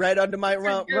his way right onto my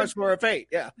Mount Rushmore of 8.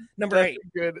 Yeah, number 8.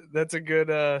 That's a good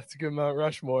Mount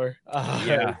Rushmore.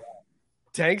 Yeah.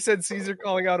 Tank said Caesar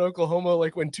calling out Oklahoma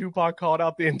like when Tupac called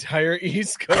out the entire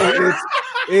East Coast.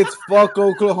 It's fuck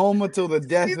Oklahoma till the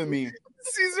death of me.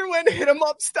 Caesar went hit him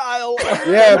up style.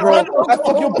 Yeah, bro. I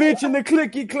fuck your bitch in the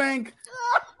clicky clank.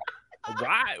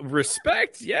 Right.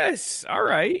 Respect. Yes. All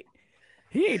right.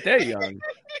 He ain't that young.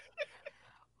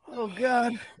 Oh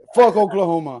God. Fuck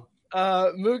Oklahoma.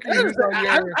 Mookie,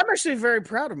 I'm actually very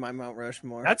proud of my Mount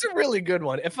Rushmore. That's a really good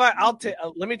one. If I'll take,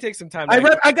 let me take some time.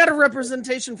 I got a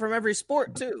representation from every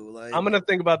sport too. Like, I'm gonna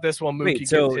think about this while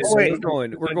Mookie.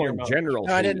 We're going general.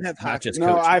 No, I didn't have hockey.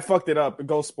 No, I fucked it up.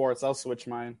 Go sports. I'll switch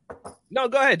mine. No,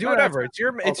 go ahead. Do whatever. It's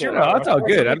your. No, that's all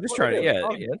good. I'm just trying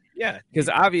to. Yeah. Because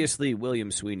obviously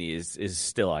William Sweeney is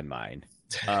still on mine.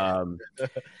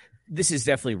 This is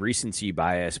definitely recency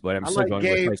bias, but I'm still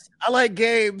going with I like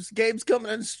Gabe's. Gabe's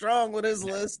coming in strong with his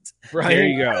list. There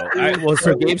you go.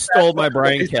 So Gabe stole my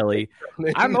Brian Kelly.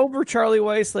 I'm over Charlie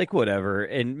Weiss, like whatever.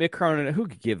 And Mick Cronin, who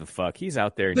could give a fuck? He's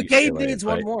out there. But Gabe needs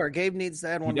one more. Gabe needs to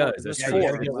add one more. There's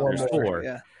 4. There's 4.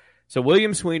 Yeah. So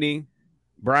William Sweeney,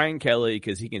 Brian Kelly,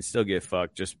 because he can still get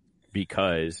fucked just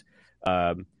because.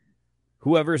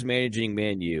 Whoever's managing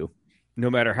Man U, no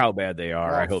matter how bad they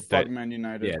are, I hope that Man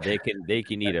United. Yeah, they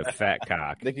can eat a fat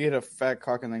cock. They can eat a fat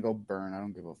cock and then go burn. I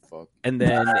don't give a fuck. And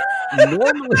then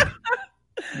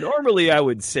normally I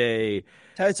would say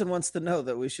Tyson wants to know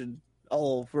that we should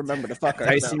all remember to fuck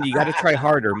ourselves. Tyson, you got to try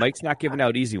harder. Mike's not giving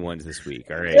out easy ones this week.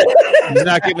 All right, he's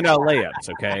not giving out layups.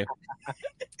 Okay.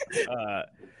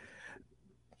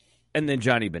 And then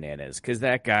Johnny Bananas, because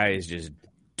that guy is just.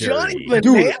 Johnny Bananas?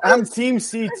 Dude, I'm Team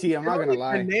CT. I'm not gonna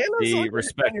lie.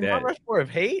 Respect that. Rushmore of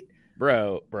hate,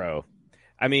 bro.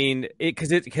 I mean,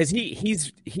 because I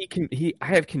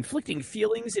have conflicting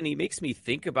feelings, and he makes me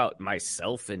think about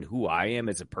myself and who I am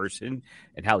as a person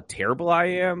and how terrible I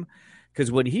am.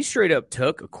 Because when he straight up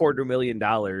took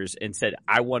 $250,000 and said,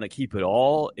 "I want to keep it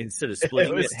all," instead of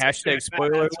splitting it, hashtag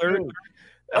spoiler alert.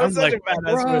 I'm like,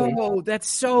 bro, that's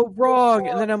so wrong.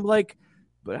 And then I'm like,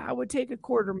 but I would take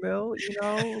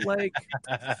 $250,000, like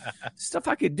stuff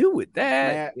I could do with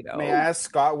that. May I ask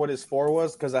Scott what his 4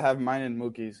 was? Because I have mine in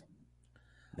Mookie's.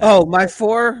 Oh, my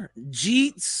 4: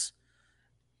 Jeets,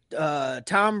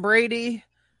 Tom Brady,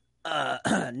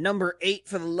 number 8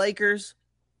 for the Lakers,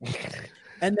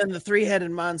 and then the 3-headed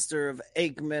monster of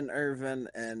Aikman, Irvin,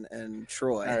 and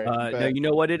Troy. Right, now you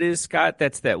know what it is, Scott?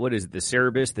 That's that. What is it, the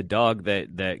Cerberus, the dog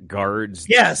that guards?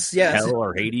 Yes, Hell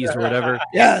or Hades or whatever.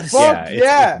 Yes,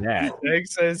 Nick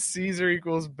says Caesar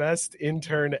equals best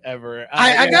intern ever.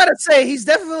 I gotta say he's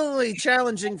definitely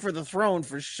challenging for the throne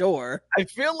for sure. I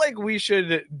feel like we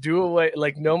should do away,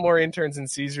 like no more interns, and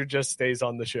Caesar just stays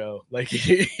on the show. Like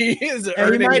he is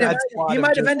earning that spot. He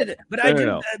might have ended it, but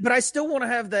but I still want to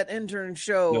have that intern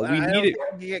show. No, we need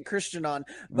to get Christian on.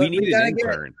 We need an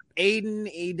intern.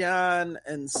 Aiden, Edon,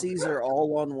 and Caesar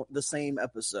all on the same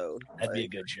episode. That'd be a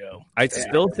good show. I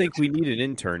still think we need an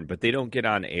intern, but they don't get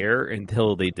on air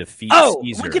until they defeat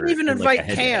Caesar. We can even invite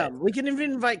Cam. We can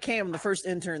even invite Cam, the first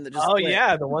intern that just quit.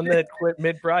 Yeah, the one that quit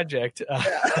mid-project.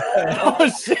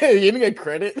 Oh, shit. You didn't get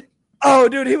credit? Oh,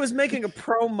 dude, he was making a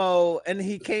promo, and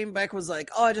he came back, was like,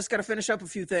 I just got to finish up a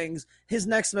few things. His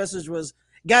next message was,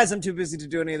 guys, I'm too busy to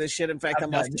do any of this shit. In fact,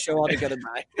 I'm off the show altogether.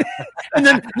 Bye. And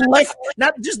then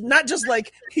not just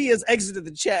like he has exited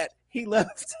the chat. He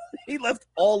left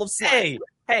all of Slack.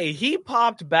 Hey, he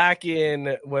popped back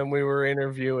in when we were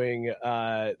interviewing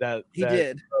that he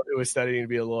did. Who was studying to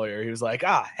be a lawyer. He was like,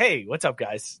 hey, what's up,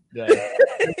 guys?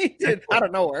 He did out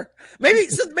of nowhere. Maybe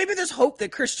there's hope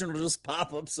that Christian will just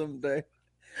pop up someday.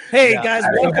 Hey guys,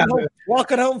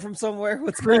 walking home from somewhere.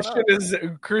 What's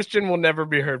Christian will never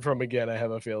be heard from again, I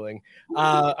have a feeling.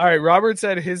 All right, Robert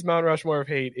said his Mount Rushmore of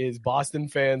hate is Boston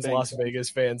fans, Las Vegas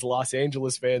fans, Los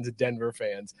Angeles fans, Denver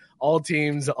fans. All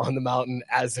teams on the mountain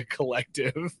as a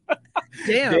collective.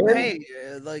 Damn, hey,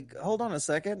 hold on a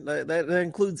second. That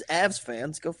includes Avs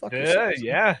fans. Go fuck yourself.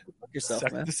 Yeah. Fuck yourself,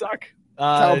 suck man. To suck.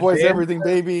 Cowboys everything,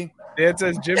 baby. Dan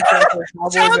says Jim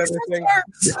Cowboys everything.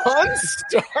 John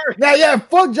Starks. Yeah,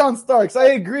 fuck John Starks. I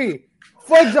agree.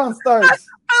 Fuck John Starks.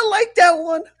 I like that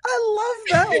one. I love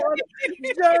that one.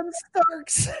 John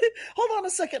Starks. Hold on a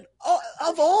second.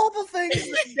 Of all the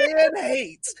things that Dan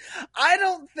hates, I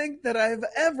don't think that I've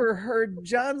ever heard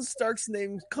John Starks'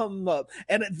 name come up.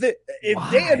 And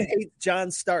if Dan hates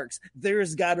John Starks,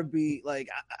 there's got to be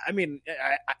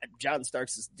John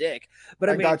Starks is dick. But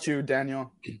I got you,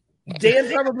 Daniel.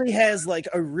 Dan probably has like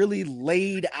a really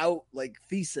laid out like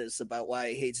thesis about why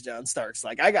he hates John Starks.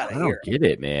 Like, I gotta hear. Get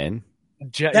it, man.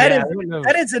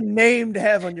 That is a name to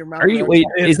have on your mouth.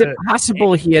 Is it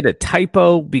possible he had a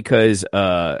typo because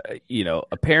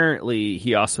apparently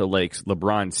he also likes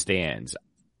LeBron stands?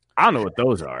 I don't know what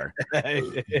those are,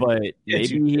 but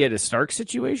maybe he had a Stark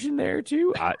situation there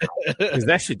too. Because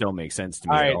that shit don't make sense to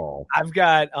me at all. I've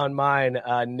got on mine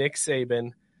Nick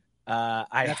Saban.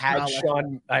 I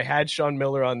had Sean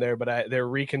Miller on there, but they're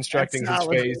reconstructing his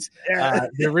face.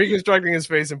 They're reconstructing his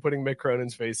face and putting Mick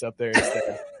Cronin's face up there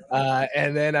instead.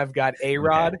 And then I've got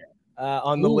A-Rod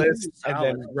on the list, and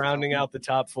then rounding out the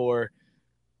top 4,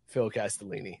 Phil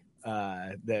Castellini.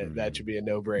 That should be a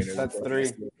no-brainer. That's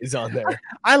 3. Is on there.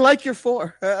 I like your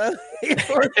 4. Your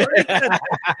 4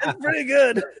 is pretty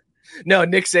good. No,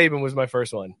 Nick Saban was my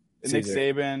first one. Nick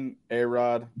Saban,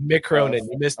 A-Rod, Mick Cronin.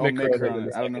 You missed Mick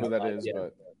Cronin. I don't know who that is,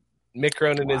 but Mick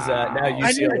Cronin is now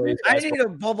UCLA. I need a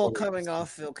bubble coming off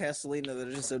Phil Castellino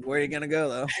that just said, "Where are you gonna go,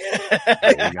 though?"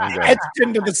 Etched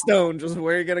into the stone. Just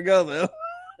where are you gonna go, though?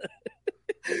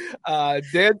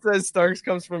 Dan says Starks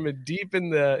comes from a deep in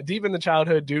the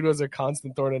childhood. Dude was a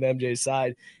constant thorn in MJ's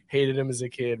side. Hated him as a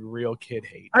kid. Real kid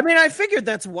hate. I mean, I figured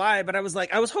that's why, but I was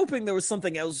hoping there was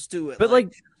something else to it. But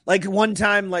like one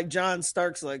time, like John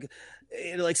Starks, like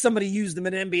somebody used them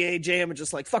in an NBA Jam and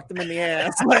just like fucked them in the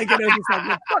ass, like, and it was just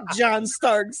like fuck John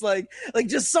Starks, like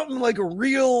just something like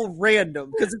real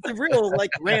random, because it's a real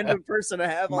like random person to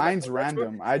have. Mine's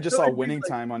random. I just saw Winning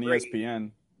Time on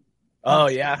ESPN. Oh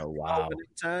yeah! Oh wow! Winning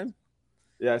Time.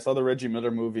 Yeah, I saw the Reggie Miller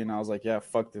movie and I was like, yeah,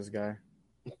 fuck this guy.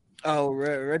 Oh,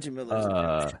 Reggie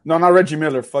Miller. No, not Reggie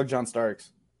Miller. Fuck John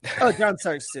Starks. Oh, John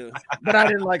Starks too, but I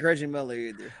didn't like Reggie Miller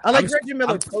either. I like Reggie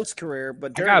Miller post career,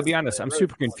 but I gotta be honest, I'm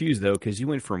super confused though because you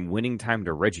went from Winning Time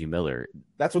to Reggie Miller.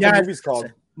 That's what the movie's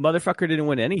called. Motherfucker didn't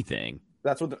win anything.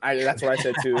 That's what I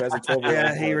said too. As a 12-year-old,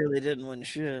 yeah, he really didn't win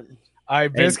shit. All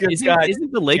right, Biscuit's got.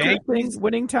 Isn't the Lakers thing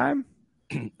Winning Time?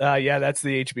 Yeah, that's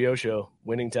the HBO show,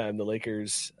 Winning Time. The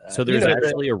Lakers. So there's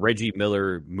actually a Reggie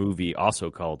Miller movie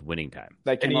also called Winning Time.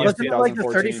 That came out in 2014. Like the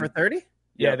 30 for 30?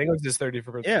 Yeah, I think it was just 30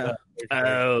 for 30. Yeah.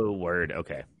 Oh, word.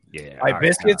 Okay. Yeah. All right,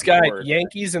 Biscuits got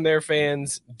Yankees and their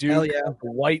fans, Duke,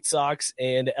 White Sox,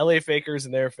 and LA Fakers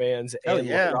and their fans. And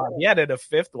LeBron. He added a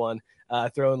 5th one,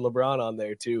 throwing LeBron on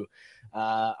there too.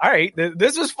 All right,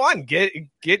 this was fun. Get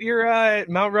your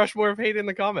Mount Rushmore of hate in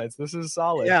the comments. This is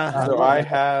solid. Yeah. So I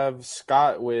have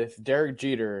Scott with Derek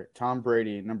Jeter, Tom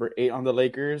Brady, number 8 on the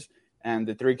Lakers, and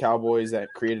the 3 Cowboys that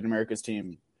created America's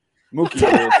team. Mookie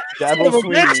with Dabo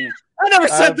Sweeney. I never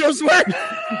said those words.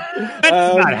 That's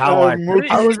not how I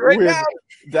was right now.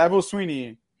 Dabo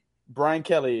Sweeney, Brian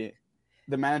Kelly,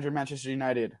 the manager of Manchester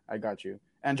United. I got you.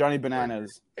 And Johnny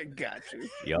Bananas. I got you.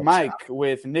 Yep. Mike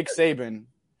with Nick Saban,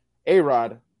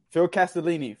 A-Rod, Phil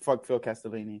Castellini. Fuck Phil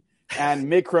Castellini. And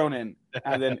Mick Cronin.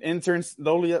 And then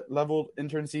lowly leveled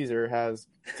intern Caesar has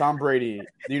Tom Brady,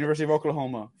 the University of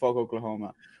Oklahoma. Fuck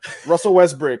Oklahoma. Russell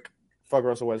Westbrook. Fuck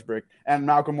Russell Westbrook. And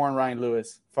Malcolm Moore and Ryan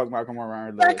Lewis. Fuck Malcolm Moore and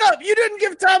Ryan Lewis. Back up. You didn't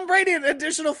give Tom Brady an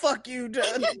additional fuck you. Go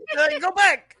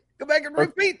back. Go back and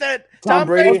repeat that. Tom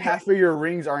Brady, half of your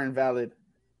rings are invalid.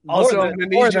 Also, I'm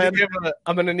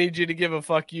gonna need you to give a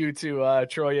fuck you to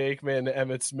Troy Aikman,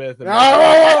 Emmitt Smith. And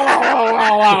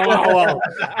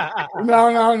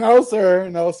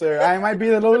No, sir. I might be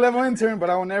the low-level intern, but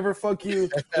I will never fuck you.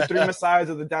 The 3 Messiahs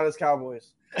of the Dallas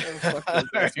Cowboys.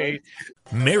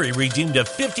 Mary redeemed a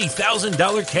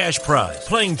 $50,000 cash prize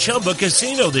playing Chumba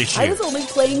Casino this year. I was only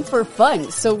playing for fun,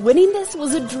 so winning this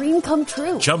was a dream come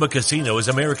true. Chumba Casino is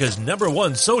America's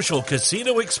 #1 social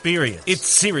casino experience. It's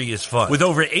serious fun. With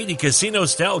over 80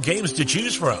 casino-style games to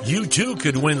choose from, you too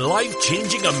could win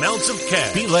life-changing amounts of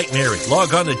cash. Be like Mary.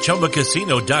 Log on to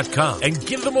ChumbaCasino.com and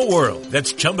give them a whirl.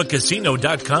 That's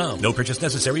ChumbaCasino.com. No purchase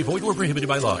necessary. Void or prohibited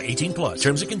by law. 18+.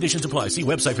 Terms and conditions apply. See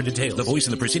website for details. The voice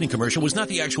in the preceding commercial was not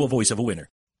the actual voice of a winner.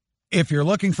 If you're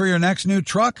looking for your next new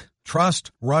truck,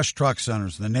 trust Rush Truck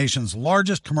Centers, the nation's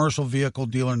largest commercial vehicle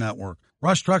dealer network.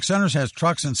 Rush Truck Centers has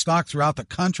trucks in stock throughout the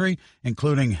country,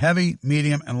 including heavy,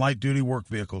 medium, and light-duty work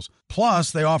vehicles.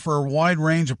 Plus, they offer a wide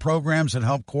range of programs that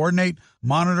help coordinate,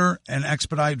 monitor, and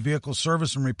expedite vehicle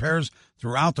service and repairs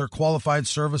throughout their qualified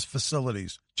service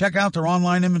facilities. Check out their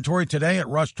online inventory today at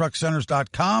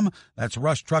rushtruckcenters.com. That's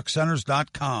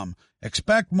rushtruckcenters.com.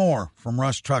 Expect more from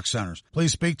Rush Truck Centers.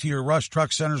 Please speak to your Rush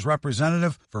Truck Centers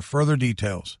representative for further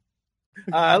details.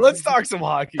 Let's talk some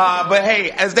hockey. But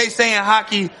hey, as they say in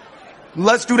hockey,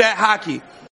 let's do that hockey.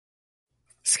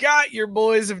 Scott, your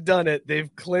boys have done it.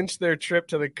 They've clinched their trip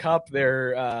to the Cup.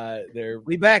 They're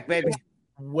we back, baby.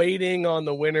 waiting on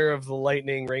the winner of the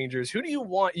Lightning Rangers. Who do you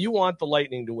want? You want the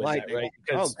Lightning to win that, right?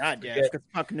 Because, oh God, yeah.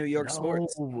 Fuck New York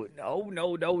sports.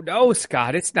 No,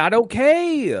 Scott. It's not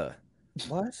okay.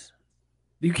 What?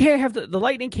 You can't have the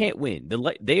Lightning can't win.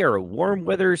 They are a warm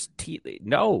weather team.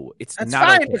 No, it's That's not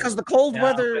fine okay. because the cold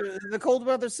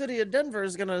weather city of Denver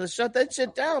is gonna shut that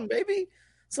shit down, baby.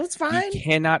 So it's fine. You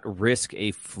cannot risk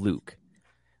a fluke.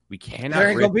 We cannot.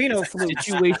 There ain't gonna be no fluke.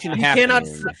 Situation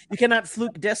You cannot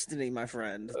fluke destiny, my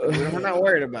friend. We're not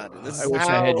worried about it. I wish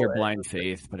I had your blind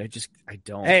faith, but I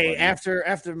don't. Hey,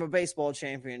 after my baseball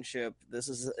championship, this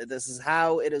is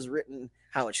how it is written,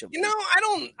 how it should be. You know,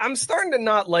 I'm starting to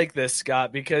not like this,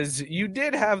 Scott, because you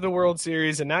did have the World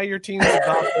Series, and now your team's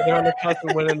about to be on the cusp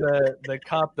of winning the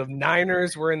Cup. The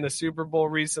Niners were in the Super Bowl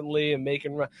recently and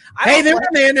making run. Hey, they won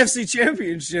the NFC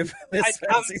Championship this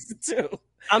season too.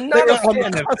 I'm not a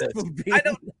fan of this.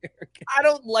 I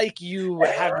don't like you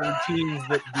having teams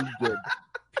that do good.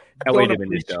 Now, wait a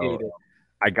minute, though.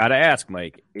 I gotta ask,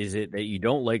 Mike, is it that you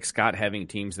don't like Scott having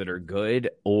teams that are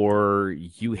good, or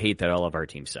you hate that all of our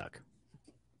teams suck?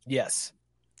 Yes.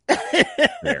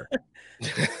 There.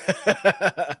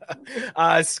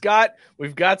 Scott,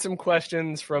 we've got some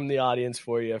questions from the audience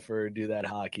for you for Do That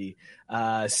Hockey.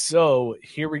 So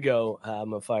here we go. I'm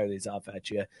going to fire these off at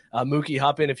you. Mookie,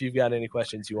 hop in if you've got any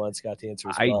questions you want Scott to answer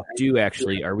as well. I do,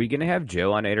 actually. Are we going to have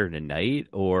Joe on later tonight,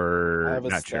 or I have a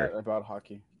not stat sure? about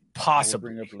hockey.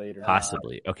 Possibly. Bring up later.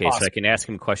 Possibly. Okay, so I can ask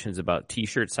him questions about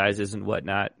T-shirt sizes and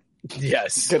whatnot.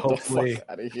 Yes, Get hopefully. the fuck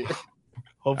out of here.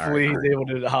 Hopefully he's able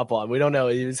to hop on. We don't know.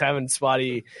 He was having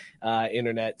spotty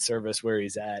internet service where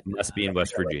he's at. Must be in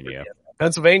West Virginia.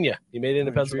 Pennsylvania. He made it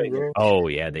into Pennsylvania. Oh,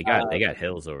 yeah. They got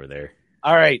hills over there.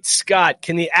 All right, Scott,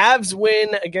 can the Avs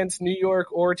win against New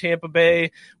York or Tampa Bay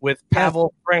with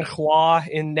Pavel Francois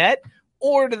in net,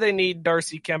 or do they need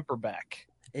Darcy Kemper back?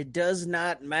 It does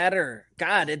not matter.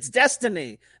 God, it's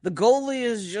destiny. The goalie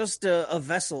is just a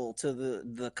vessel to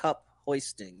the cup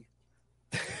hoisting.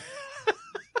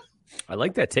 I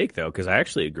like that take, though, because I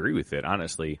actually agree with it,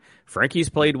 honestly. Frankie's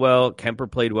played well. Kemper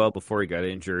played well before he got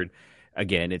injured.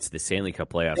 Again, it's the Stanley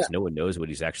Cup playoffs. Yeah. No one knows what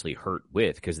he's actually hurt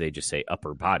with because they just say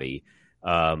upper body.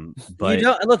 But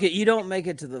you don't make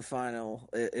it to the final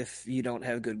if you don't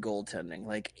have good goaltending.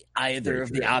 Like, either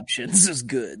of the options is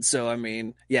good. So, I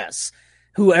mean, yes,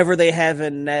 whoever they have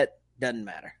in net doesn't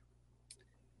matter.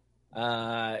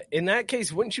 In that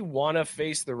case, wouldn't you want to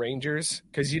face the Rangers?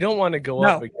 Because you don't want to go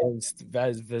up against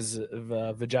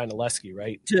Vaginalewski,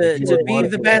 right?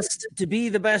 To be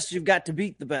the best, you've got to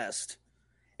beat the best.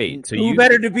 Hey, so who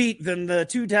better to beat than the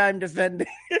two-time defending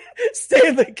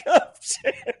Stanley Cup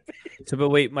champion? So, but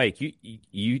wait, Mike,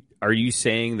 you are you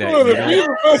saying that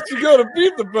you got to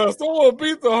beat the best? I want to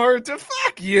beat the hard to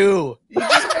fuck you. You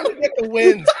just want to get the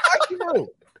wins. Fuck you.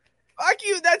 Fuck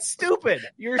you. That's stupid.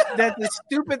 That's a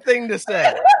stupid thing to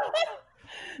say.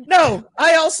 No,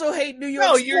 I also hate New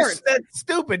York sports. That's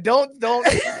stupid. Don't back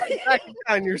it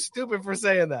down. You're stupid for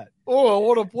saying that. Oh, I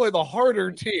want to play the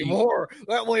harder team, or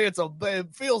that way it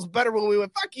feels better when we win.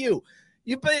 Fuck you.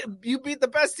 You beat the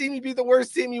best team. You beat the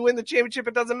worst team. You win the championship.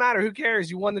 It doesn't matter. Who cares?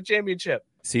 You won the championship.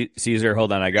 Caesar,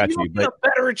 hold on. I got you. But a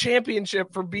better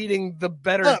championship for beating the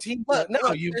better team.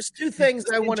 There's two things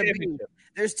I want to be.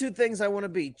 There's two things I want to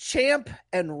be: champ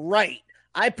and right.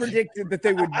 I predicted that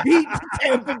they would beat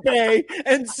Tampa Bay,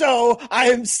 and so I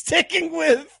am sticking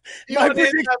with my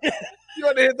prediction. You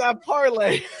want to hit that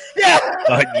parlay?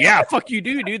 Yeah. Yeah, fuck you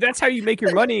do, dude. That's how you make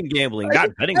your money in gambling,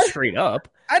 not betting straight up.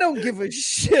 I don't give a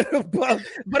shit about,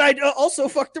 but I also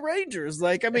fuck the Rangers.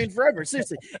 Like, I mean, forever.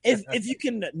 Seriously, if you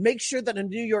can make sure that a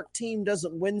New York team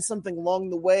doesn't win something along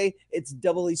the way, it's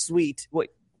doubly sweet. Wait,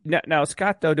 now,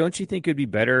 Scott, though, don't you think it'd be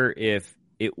better if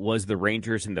it was the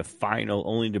Rangers in the final,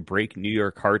 only to break New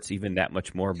York hearts even that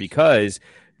much more, because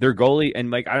their goalie,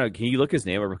 and Mike, I don't know, can you look his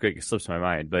name up real quick? It slips my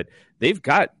mind, but they've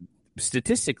got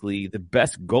statistically the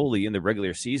best goalie in the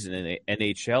regular season in the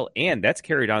NHL, and that's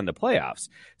carried on in the playoffs.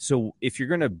 So if you're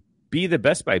going to be the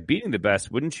best by beating the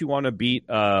best, wouldn't you want to beat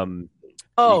I know.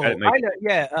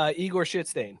 Yeah, Igor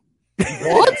Shitstain.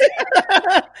 What?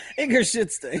 Igor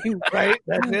Shitstain, right?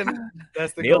 That's him.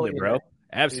 That's the Nailed goalie, it, bro.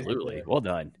 Absolutely. Well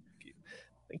done.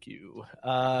 Thank you.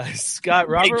 Scott,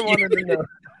 Robert wanted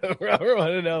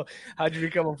to know, how'd you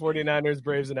become a 49ers,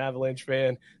 Braves, and Avalanche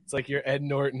fan? It's like you're Ed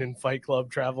Norton in Fight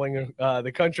Club, traveling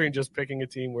the country and just picking a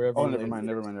team wherever. Oh, never mind.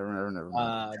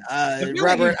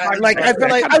 Robert,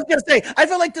 I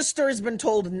feel like this story's been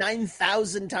told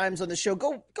 9,000 times on the show.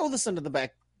 Go listen to the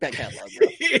back catalog.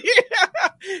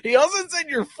 He also said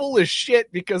you're full of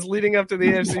shit because leading up to the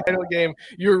AFC title game,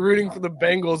 you were rooting for the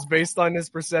Bengals based on his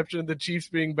perception of the Chiefs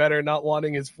being better, not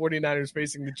wanting his 49ers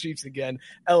facing the Chiefs again.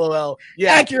 LOL.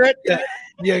 Yeah, accurate.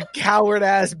 You coward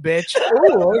ass bitch.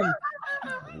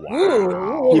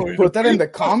 Wow. You put that in the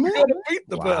comment? Beat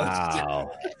the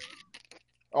Wow.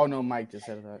 Oh, no, Mike just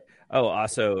said that. Oh,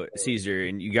 also, Caesar,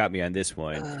 and you got me on this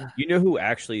one. You know who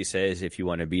actually says if you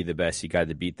want to be the best, you got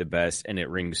to beat the best, and it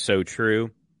rings so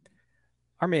true?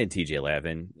 Our man TJ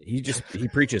Lavin. He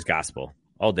preaches gospel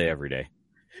all day, every day.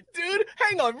 Dude,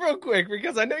 hang on real quick,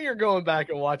 because I know you're going back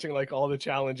and watching like all the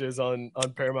challenges on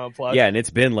Paramount Plus. Yeah, and it's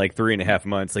been like 3.5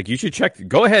 months. Like, you should check.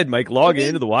 Go ahead, Mike. Log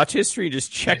into the watch history and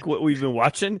just check what we've been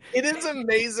watching. It is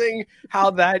amazing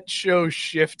how that show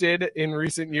shifted in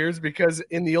recent years, because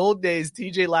in the old days,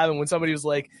 TJ Lavin, when somebody was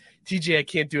like, TJ, I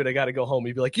can't do it, I gotta go home,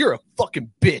 he'd be like, you're a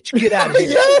fucking bitch. Get out of here,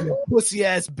 you pussy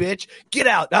ass bitch. Get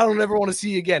out. I don't ever want to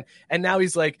see you again. And now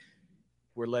he's like,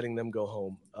 we're letting them go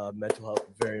home. Mental health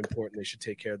is very important. They should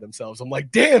take care of themselves. I'm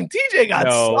like, damn, TJ got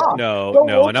stopped. No.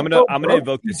 And I'm gonna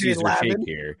invoke the Caesar shake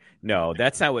here. No,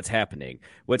 that's not what's happening.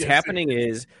 What's happening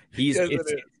is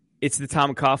it's the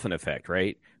Tom Coughlin effect,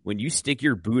 right? When you stick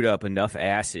your boot up enough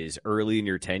asses early in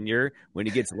your tenure, when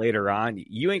it gets later on,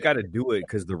 you ain't got to do it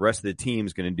because the rest of the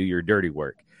team's going to do your dirty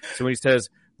work. So when he says,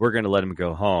 we're going to let him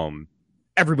go home,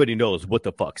 everybody knows what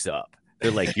the fuck's up.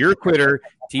 They're like, you're a quitter.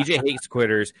 TJ hates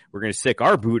quitters. We're going to stick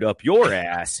our boot up your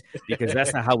ass because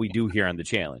that's not how we do here on the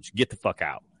challenge. Get the fuck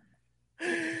out.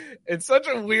 It's such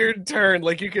a weird turn.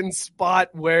 Like, you can spot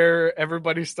where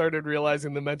everybody started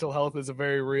realizing the mental health is a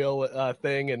very real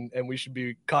thing, and we should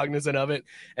be cognizant of it.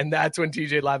 And that's when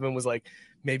TJ Lavin was like,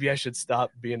 maybe I should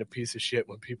stop being a piece of shit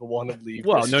when people want to leave.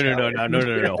 Well,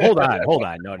 no. Hold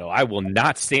on. No. I will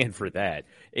not stand for that.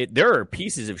 There are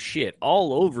pieces of shit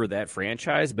all over that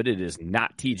franchise, but it is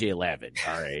not TJ Lavin.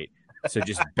 All right. So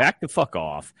just back the fuck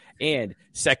off. And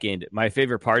second, my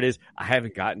favorite part is I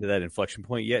haven't gotten to that inflection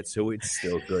point yet, so it's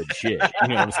still good shit. You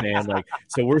know what I'm saying? Like,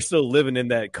 so we're still living in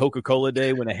that Coca-Cola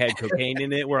day when it had cocaine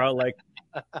in it, where I was like,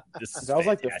 this is that was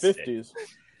like the 50s.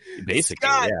 Basically,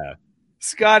 yeah.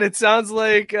 Scott, it sounds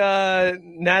like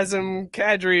Nazem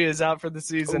Kadri is out for the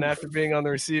season after being on the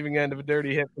receiving end of a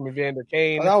dirty hit from Evander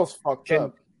Kane. Oh, that was fucked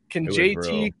up. Can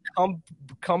JT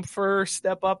Comfer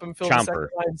step up and fill the second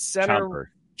line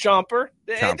center? Chomper.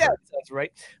 That sounds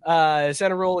right.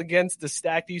 Center role against the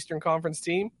stacked Eastern Conference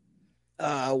team.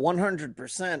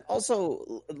 100%.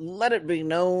 Also, let it be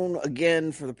known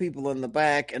again for the people in the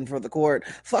back and for the court.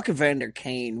 Fuck Evander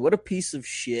Kane. What a piece of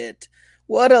shit.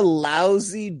 What a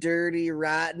lousy, dirty,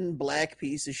 rotten, black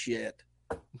piece of shit.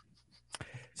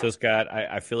 So, Scott,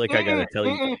 I feel like I got to tell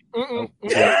you.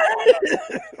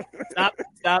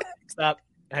 Stop.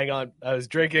 Hang on. I was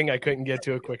drinking. I couldn't get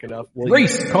to it quick enough.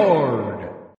 Race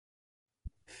card.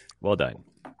 Well done.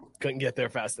 Couldn't get there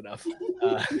fast enough.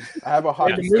 I have a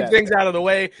hockey move things out of the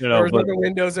way. No, there was other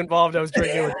windows involved. I was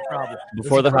drinking with the problem.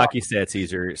 Before the hockey stats,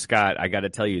 Caesar, Scott, I got to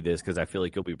tell you this because I feel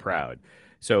like you'll be proud.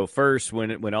 So first,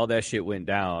 when all that shit went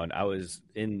down, I was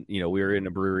we were in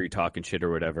a brewery talking shit or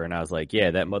whatever, and I was like,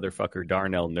 yeah, that motherfucker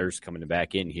Darnell Nurse coming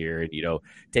back in here and,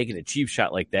 taking a cheap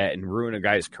shot like that and ruin a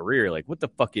guy's career. Like, what the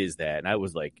fuck is that? And I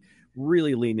was like,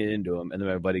 really leaning into him. And then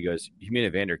my buddy goes, you mean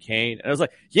Evander Kane? And I was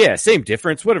like, yeah, same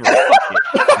difference. Whatever. Fuck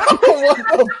it.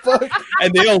 What the fuck?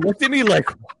 And they all looked at me like,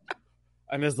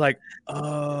 and I was like,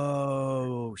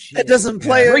 oh, shit. It doesn't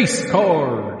play. Race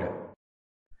card.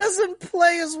 Doesn't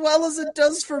play as well as it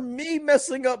does for me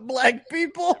messing up black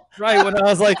people. Right. When I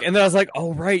was like,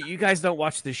 oh, right. You guys don't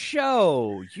watch the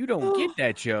show. You don't get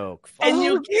that joke. And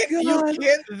you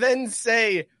can't then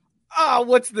say,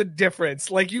 what's the difference?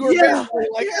 Like, you were basically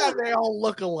like, they all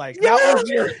look alike. Yes.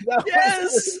 That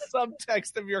was the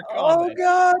subtext of your comment. Oh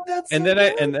God, that's and then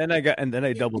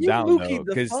I doubled down though,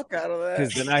 because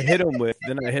then I hit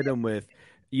him with,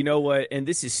 you know what? And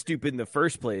this is stupid in the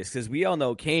first place because we all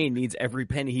know Kane needs every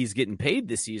penny he's getting paid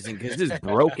this season because his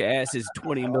broke ass is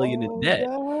 $20 million in debt.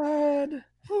 God.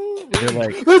 They're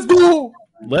like, let's go.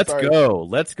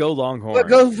 Let's go Longhorns. But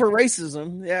go for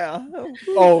racism, yeah.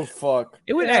 Oh fuck!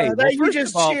 It would. You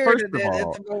just cheered at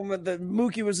the moment that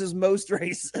Mookie was his most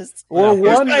racist. We're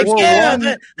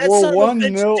 1-0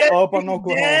 up on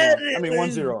Oklahoma. I mean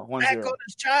 1-0. Back on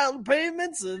his child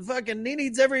payments and fucking he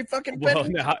needs every fucking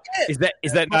penny. Well,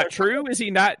 is that not true? Is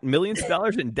he not millions of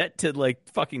dollars in debt to like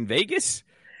fucking Vegas?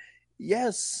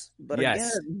 Yes, but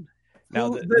again, now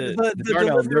the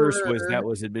Darnell Nurse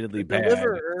was admittedly bad.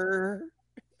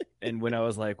 And when I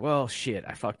was like, well, shit,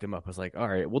 I fucked him up. I was like, all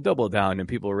right, we'll double down. And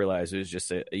people realize it was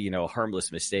just a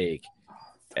harmless mistake.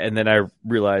 And then I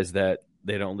realized that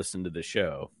they don't listen to the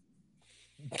show.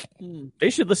 They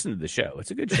should listen to the show.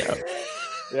 It's a good show.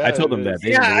 Yeah, I told them that.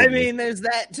 Yeah, I mean, there's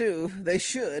that too. They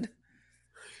should.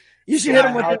 You should hit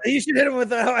him with. You should hit him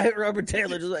with Robert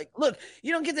Taylor. Just like, look,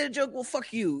 you don't get that joke. Well,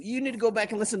 fuck you. You need to go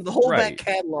back and listen to the whole back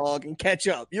catalog and catch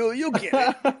up. You'll get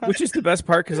it. Which is the best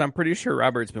part because I'm pretty sure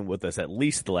Robert's been with us at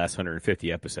least the last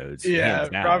 150 episodes. Yeah,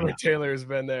 Robert Taylor has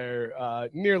been there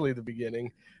nearly the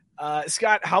beginning.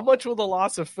 Scott, how much will the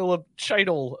loss of Philip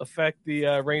Cheitel affect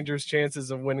the Rangers'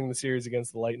 chances of winning the series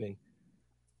against the Lightning?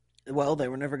 Well, they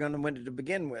were never going to win it to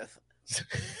begin with.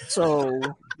 So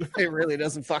it really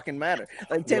doesn't fucking matter.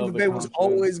 Like Tampa Bay was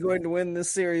always going to win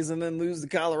this series and then lose to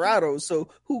Colorado. So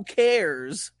who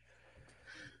cares?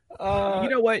 You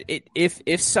know what?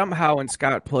 If somehow, and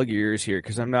Scott, plug your ears here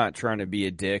because I'm not trying to be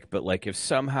a dick, but like if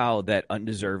somehow that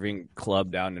undeserving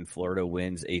club down in Florida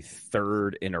wins a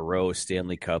third in a row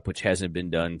Stanley Cup, which hasn't been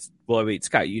done. Well, wait,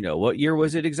 Scott, you know what year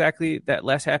was it exactly that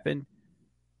last happened?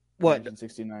 What?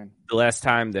 1969. The last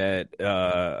time that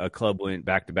a club went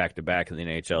back to back to back in the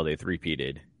NHL, they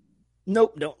three-peated.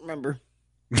 Nope, don't remember.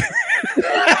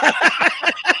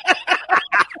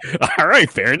 All right,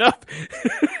 fair enough.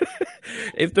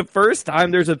 If the first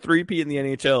time there's a three-peat in the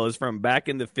NHL is from back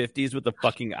in the 50s with the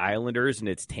fucking Islanders and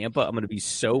it's Tampa, I'm going to be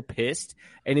so pissed.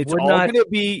 And it's all going to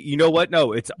be, you know what?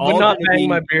 No, it's all not bang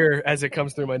my beer as it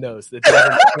comes through my nose.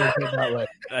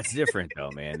 That's different,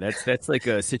 though, man. That's like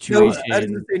a situation. I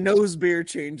didn't say nose beer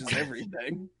changes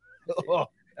everything.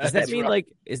 Does that mean like?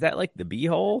 Is that like the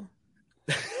beehole?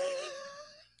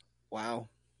 Wow.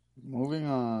 Moving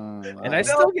on. And I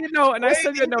still get no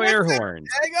air horns.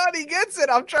 Hang on, he gets it.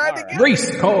 I'm trying to get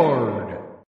race card.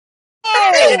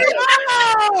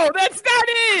 Oh, that's not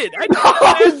it.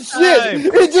 Oh shit!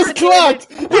 It just clocked.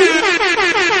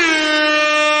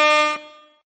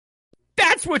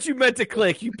 That's what you meant to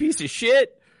click, you piece of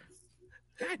shit.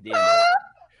 God damn it.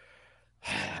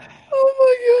 Oh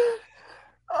my god.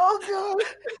 Oh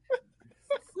god.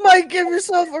 Mike, give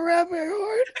yourself a rap air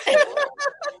horn.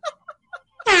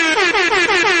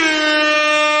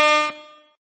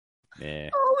 Yeah.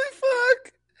 Holy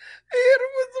fuck. He hit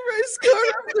him with the race car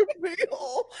over the big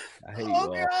hole.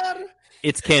 God.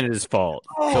 It's Canada's fault.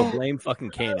 So blame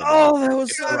fucking Canada. Oh, that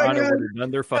was so Toronto would have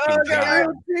done their fucking job.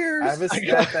 I have a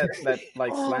stat that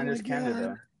like slanders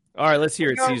Canada. All right, let's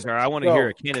hear it, Caesar. I want to hear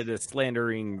a Canada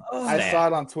slandering I saw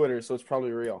it on Twitter, so it's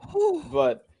probably real.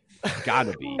 But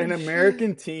gotta be. An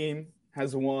American team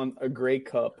has won a Grey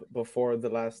Cup before the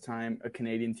last time a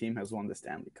Canadian team has won the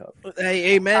Stanley Cup.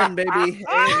 Hey, amen, baby.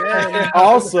 Amen.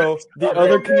 Also, the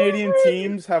other Canadian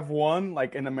teams have won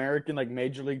like an American like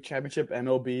Major League Championship,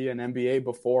 MLB, and NBA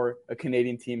before a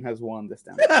Canadian team has won the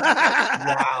Stanley Cup.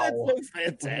 Wow. That's so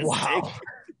fantastic. Wow.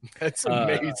 That's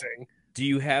amazing. Do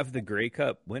you have the Grey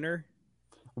Cup winner?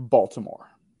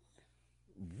 Baltimore.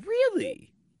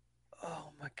 Really?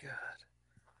 Oh my god.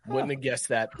 Wouldn't have guessed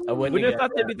that. I wouldn't have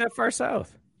thought they'd be that far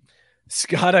south.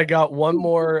 Scott, I got one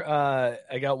more.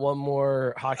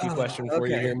 Hockey question for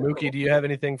you here. Mookie, do you have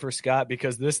anything for Scott?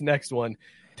 Because this next one,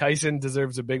 Tyson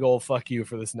deserves a big old fuck you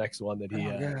for this next one that he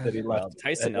left. Well,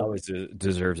 Tyson always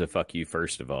deserves a fuck you.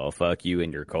 First of all, fuck you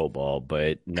and your cobalt.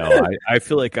 But no, I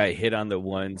feel like I hit on the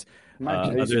ones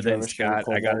other than Scott.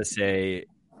 I gotta say,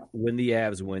 when the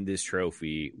Avs win this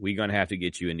trophy, we're gonna have to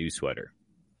get you a new sweater.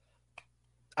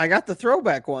 I got the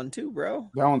throwback one too, bro.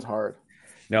 That one's hard.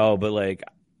 No, but like,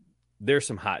 there's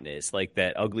some hotness, like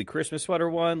that ugly Christmas sweater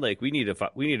one. Like, we need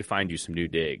to find you some new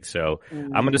digs. So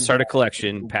I'm going to start a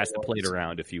collection. Pass the plate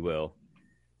around, if you will,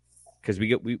 because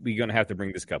we're going to have to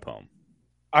bring this cup home.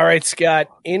 All right, Scott.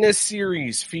 In a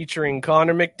series featuring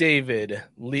Connor McDavid,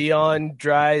 Leon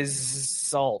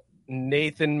Draisaitl,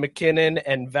 Nathan MacKinnon,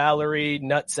 and Valerie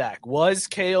Nutsack, was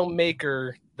Cale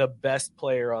Makar the best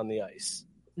player on the ice?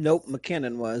 Nope,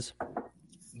 McKinnon was.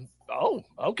 Oh,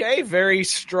 okay. Very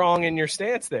strong in your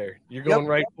stance there. You're going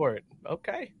right for it.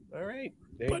 Okay. All right.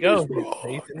 There you go.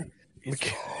 Nathan.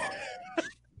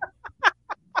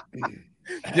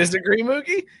 Disagree,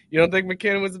 Mookie? You don't think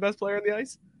McKinnon was the best player on the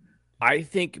ice? I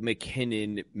think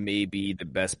McKinnon may be the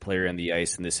best player on the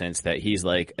ice in the sense that he's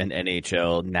like an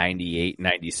NHL 98,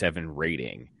 97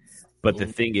 rating. But the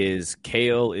thing is,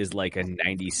 Cale is like a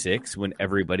 96 when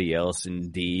everybody else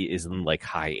in D is in like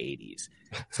high 80s.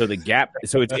 So the gap,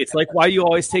 so it's like why you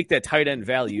always take that tight end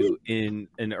value in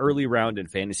an early round in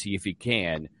fantasy if you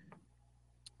can,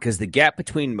 because the gap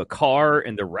between Makar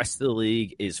and the rest of the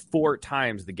league is 4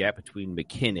 times the gap between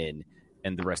McKinnon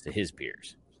and the rest of his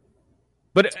peers.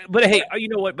 But hey, you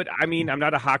know what? But I mean, I'm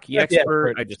not a hockey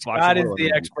expert. I just watched. Scott is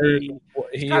the expert.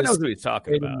 Scott knows what he's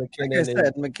talking about. Like I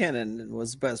said, McKinnon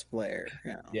was best player.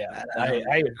 You know,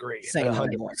 I agree. Same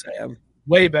 100%.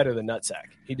 way better than Nutsack.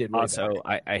 He did way also,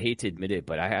 better. I hate to admit it,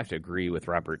 but I have to agree with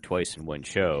Robert twice in one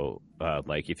show.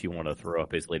 Like, if you want to throw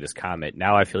up his latest comment,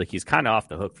 now I feel like he's kind of off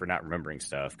the hook for not remembering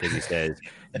stuff because he says,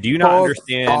 "Do you not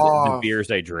understand the beers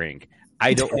I drink?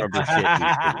 I don't remember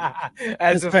shit."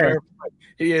 As a fair point,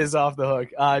 he is off the hook.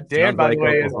 Dan, by the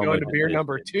way, is going to beer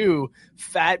number 2,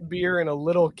 Fat Beer in a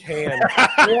Little Can.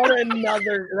 What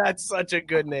another! That's such a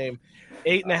good name.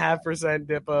 8.5%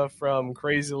 DIPA from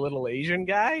Crazy Little Asian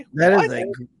Guy. That is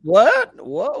what?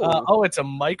 Whoa! It's a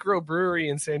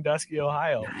microbrewery in Sandusky,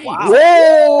 Ohio. Nice. Wow!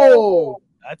 Whoa!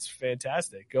 That's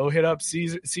fantastic. Go hit up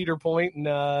Cedar Point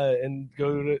and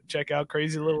go to check out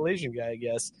Crazy Little Asian Guy, I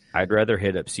guess. I'd rather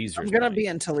hit up Caesar's. I'm going to be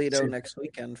in Toledo next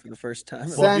weekend for the first time.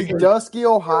 Sandusky,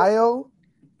 Ohio?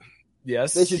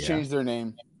 Yes. They should change their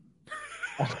name.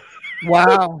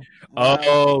 Wow.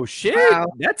 Oh, shit. Wow.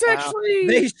 That's actually...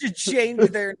 They should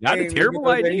change their not name. Not a terrible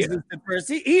idea.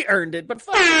 He earned it, but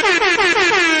fuck.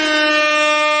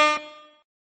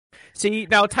 See,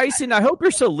 now, Tyson, I hope you're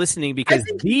still listening because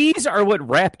these are what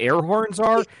rap air horns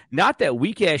are, not that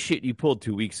weak-ass shit you pulled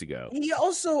 2 weeks ago. He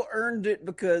also earned it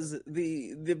because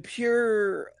the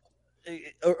pure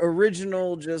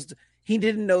original just... He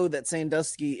didn't know that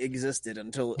Sandusky existed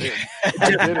until he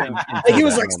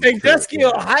was like, Sandusky,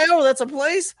 Ohio? That's a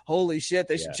place? Holy shit,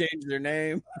 they should change their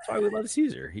name. That's why we love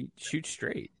Caesar. He shoots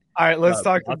straight. All right, let's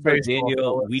talk to baseball.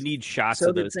 Daniel, we need shots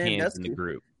of those cans in the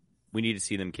group. We need to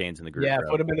see them cans in the group. Yeah,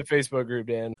 put them in the Facebook group,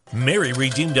 Dan. Mary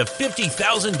redeemed a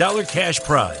 $50,000 cash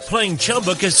prize playing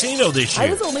Chumba Casino this year. I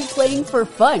was only playing for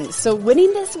fun, so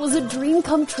winning this was a dream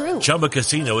come true. Chumba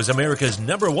Casino is America's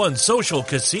 #1 social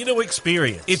casino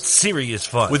experience. It's serious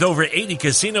fun. With over 80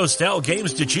 casino-style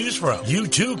games to choose from, you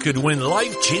too could win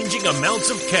life-changing amounts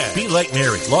of cash. Be like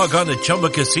Mary. Log on to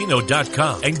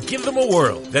ChumbaCasino.com and give them a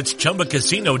whirl. That's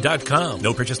ChumbaCasino.com.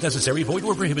 No purchase necessary. Void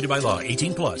where prohibited by law.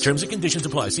 18+. Terms and conditions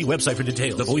apply. See website for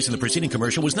details. The voice in the preceding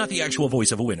commercial was not the actual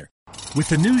voice of a winner. With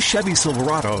the new Chevy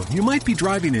Silverado, you might be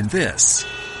driving in this.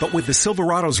 But with the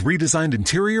Silverado's redesigned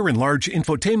interior and large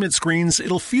infotainment screens,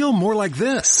 it'll feel more like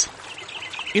this.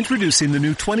 Introducing the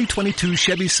new 2022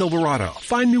 Chevy Silverado.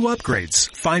 Find new upgrades.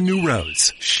 Find new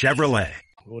roads. Chevrolet.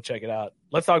 We'll check it out.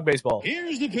 Let's talk baseball.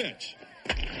 Here's the pitch.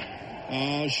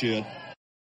 Oh, shit.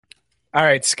 All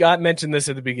right, Scott mentioned this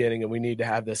at the beginning, and we need to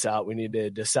have this out. We need to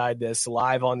decide this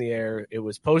live on the air. It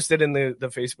was posted in the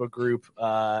Facebook group.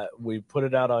 We put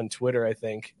it out on Twitter, I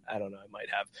think. I don't know, I might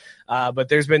have. But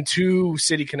there's been 2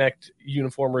 City Connect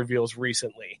uniform reveals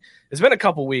recently. It's been a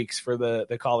couple weeks for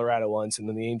the Colorado ones, and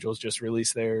then the Angels just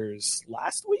released theirs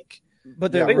last week.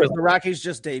 But the Rockies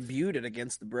just debuted it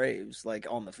against the Braves, like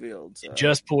on the field. So.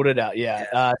 Just pulled it out,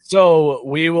 yeah. So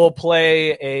we will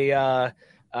play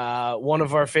one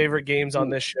of our favorite games on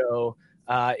this show.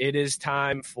 It is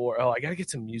time for I gotta get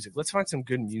some music. Let's find some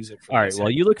good music. All right, while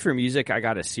you look for music, I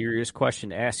got a serious question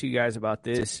to ask you guys about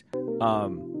this.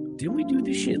 Didn't we do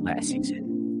this shit last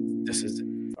season? This is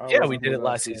we did it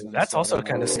last season. That's also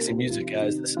kind of sexy music,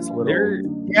 guys. This is a little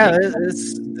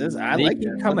this I like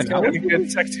it. Coming out with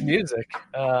good sexy music.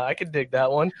 I could dig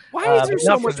that one. Why is there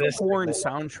so much porn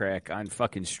soundtrack on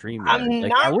fucking stream?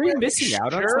 Are we missing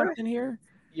out on something here?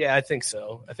 Yeah, I think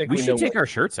so. I think we should take our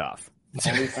shirts off.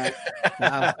 OnlyFans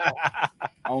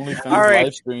right.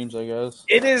 live streams, I guess.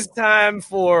 It is time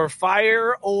for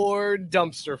Fire or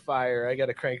Dumpster Fire. I got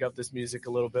to crank up this music a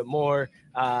little bit more.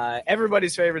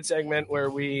 Everybody's favorite segment where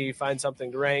we find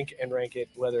something to rank and rank it,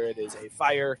 whether it is a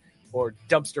fire or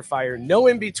dumpster fire. No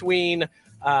in between.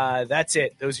 That's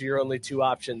it. Those are your only 2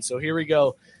 options. So here we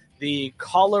go. The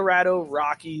Colorado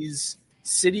Rockies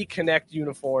City Connect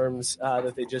uniforms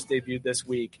that they just debuted this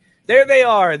week. There they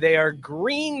are. They are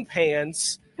green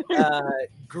pants,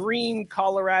 green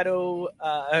Colorado,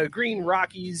 green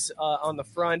Rockies on the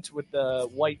front with the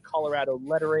white Colorado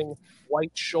lettering,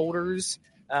 white shoulders.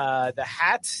 The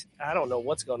hat, I don't know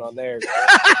what's going on there.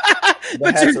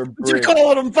 but you're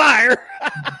calling them fire.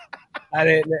 I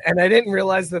didn't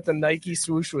realize that the Nike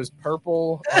swoosh was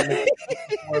purple. On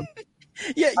the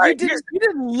Yeah, you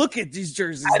didn't look at these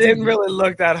jerseys. I didn't really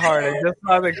look that hard. I just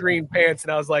saw the green pants,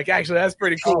 and I was like, actually, that's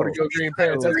pretty cool to go green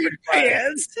pants. That's pretty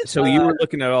pants. So you were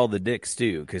looking at all the dicks,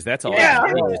 too, because that's all. Yeah.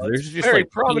 There's just very like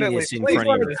prominently in front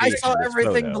of your I face saw in this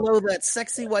everything photo. below that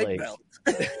sexy white belt.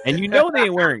 And you know they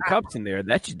ain't wearing cups in there.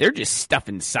 They're just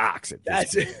stuffing socks at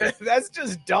this. That's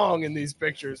just dong in these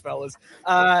pictures, fellas.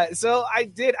 So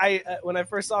when I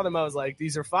first saw them, I was like,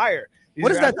 these are fire.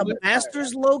 What is that? The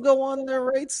Masters logo on their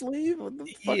right sleeve? What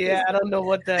the fuck I don't know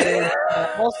what that is.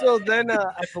 Also, then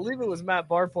I believe it was Matt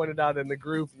Barr pointed out in the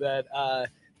group that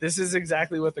this is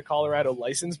exactly what the Colorado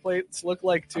license plates look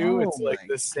like too. It's like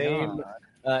the same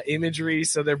imagery.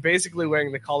 So they're basically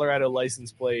wearing the Colorado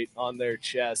license plate on their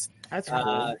chest. That's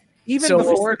cool. Even so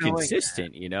before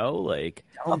consistent, like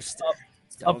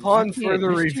upon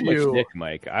further review, Nick,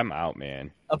 Mike, I'm out, man.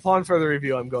 Upon further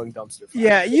review, I'm going dumpster fire.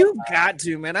 Yeah, you got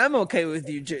to, man. I'm okay with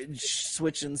you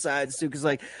switching sides too, because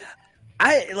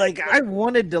I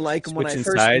wanted to like him when I Switching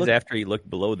first sides looked... after he looked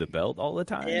below the belt all the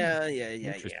time. Yeah.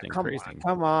 Interesting, Come crazy.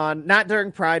 on, not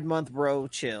during Pride Month, bro.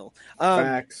 Chill.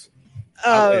 Facts.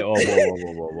 Whoa.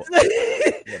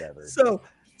 Whatever. So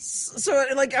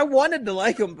I wanted to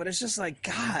like him, but it's just like,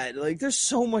 God, there's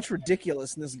so much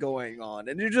ridiculousness going on,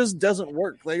 and it just doesn't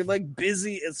work. Like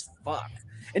busy as fuck,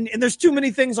 and there's too many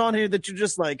things on here that you're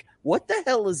just like, what the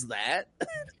hell is that?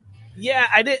 Yeah,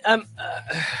 I did.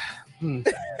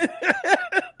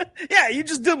 Yeah, you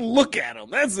just didn't look at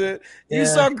him. That's it. You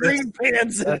saw green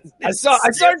pants. I saw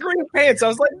green pants. I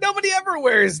was like, nobody ever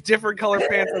wears different color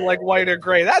pants than white or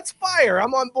gray. That's fire.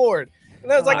 I'm on board.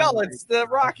 And I was like, it's the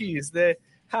Rockies.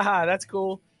 Haha, that's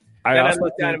cool. And I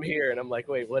looked at him here, and I'm like,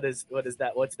 wait, what is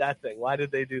that? What's that thing? Why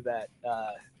did they do that?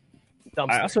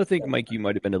 I also think, Mike, you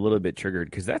might have been a little bit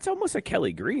triggered because that's almost a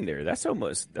Kelly green there. That's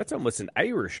almost an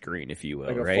Irish green, if you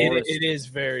will, right? It is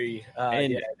very.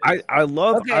 And I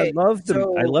love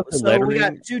the lettering. We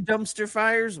got 2 dumpster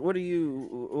fires. What are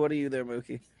you there,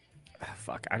 Mookie?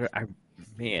 Fuck, I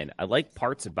like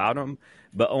parts about them,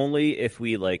 but only if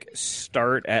we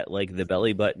start at the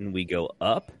belly button, we go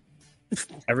up.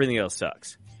 Everything else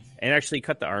sucks, and actually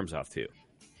cut the arms off too.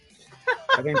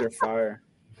 I think they're fire.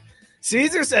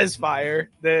 Caesar says fire.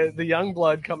 The young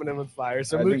blood coming in with fire.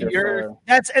 So Mookie,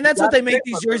 that's what they make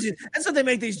these jerseys. That's what they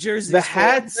make these jerseys. The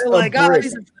hats they're like,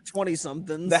 these are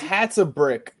 20-somethings. The hat's a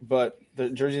brick, but the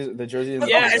jersey is what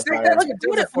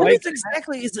is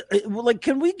exactly is it,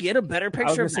 can we get a better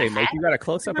picture of Mike, you got a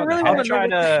close up on really the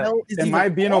hat. It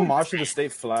might be an homage to the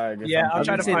state flag. Yeah, I'm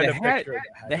trying to find a picture.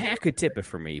 The hat could tip it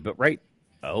for me, but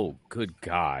oh, good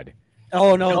God.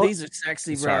 Oh no, these are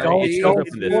sexy, bro. Don't spoil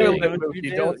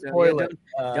it.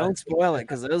 Don't spoil it,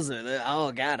 because those are.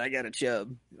 Oh God, I got a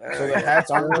chub. So the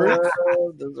hats are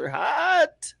those are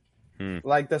hot.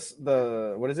 Like this,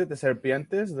 what is it? The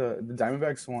Serpientes, the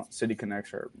Diamondbacks City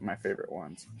Connects are my favorite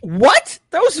ones. What?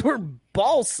 Those were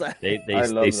ball sacks. They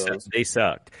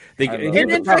sucked. I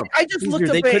just looked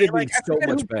up. They could have been so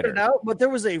much better. But there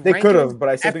was a. They could have, but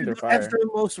I still think they're fire. After the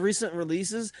most recent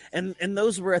releases, and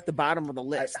those were at the bottom of the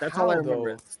list. That's all I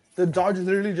remember. The Dodgers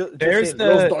literally just. There's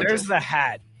the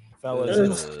hat,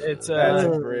 fellas. It's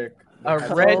a brick. A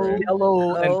red,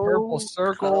 yellow, and purple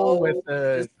circle with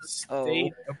a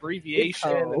state abbreviation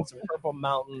and some purple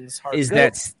mountains. Is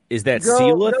that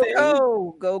seal a thing?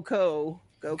 Go.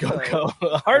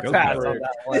 Hard pass on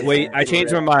that one. Wait, I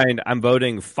changed my mind. I'm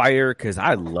voting fire because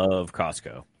I love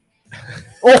Costco.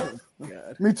 Oh,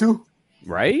 God. Me too.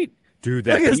 Right, dude.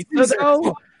 That pizza.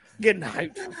 Getting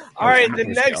hyped. All right, the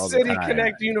next City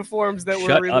Connect uniforms that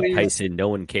were released. Shut up, Tyson. No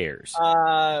one cares.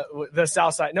 The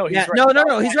South Side. No, he's right.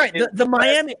 No. He's right. The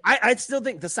Miami. I still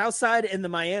think the South Side and the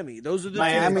Miami. Those are the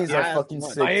Miami's are fucking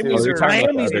sick. Miami's are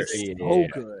so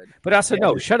good. But also,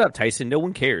 no. Shut up, Tyson. No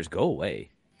one cares. Go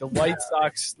away. The White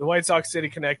Sox City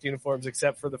Connect uniforms,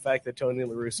 except for the fact that Tony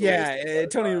La Russa. Yeah,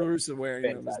 Tony La Russa wearing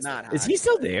them is not hot. Is he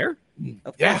still there?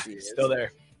 Yeah, he's still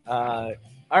there.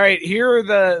 All right, here are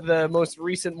the most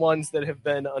recent ones that have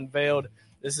been unveiled.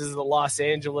 This is the Los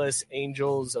Angeles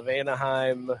Angels of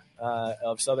Anaheim,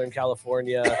 of Southern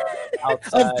California,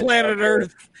 outside of planet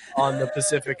Earth, on the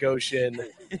Pacific Ocean.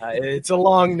 It's a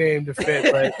long name to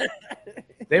fit, but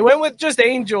they went with just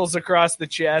angels across the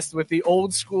chest with the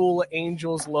old school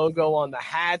Angels logo on the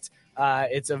hat.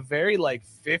 It's a very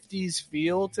 50s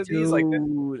feel to these.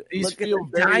 These feel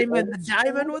very the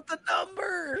diamond with the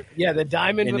number. Yeah, the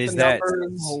diamond with the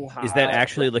numbers. Is that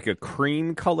actually a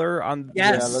cream color on?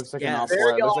 Yes, yeah, it looks like an off-white.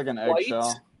 It looks like an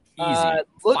eggshell. Easy.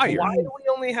 Why do we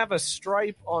only have a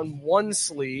stripe on one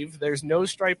sleeve? There's no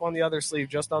stripe on the other sleeve,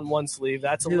 just on one sleeve.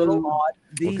 That's a little odd.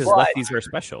 Because lefties are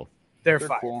special. They're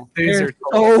fire. Cool. They're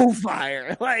so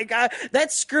fire.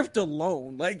 That script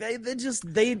alone, they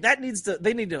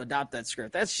need to adopt that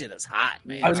script. That shit is hot,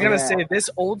 man. I was gonna say this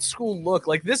old school look,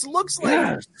 this looks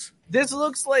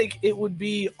like it would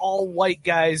be all white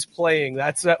guys playing.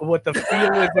 That's what the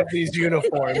feel is of these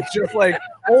uniforms. Just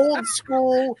old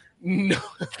school,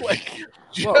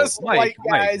 white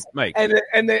guys, Mike.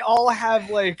 And they all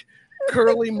have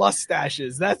curly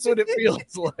mustaches. That's what it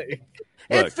feels like.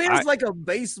 It feels like a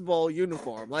baseball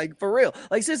uniform, for real.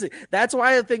 Seriously, that's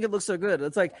why I think it looks so good.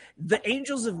 It's the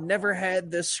Angels have never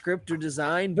had this script or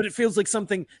design, but it feels like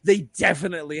something they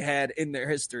definitely had in their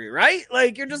history, right?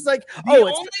 You're just the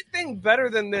only thing better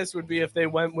than this would be if they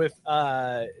went with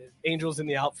Angels in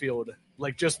the outfield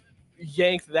like just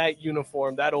yanked that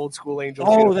uniform, that old school Angels.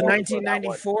 Oh, the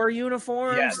 1994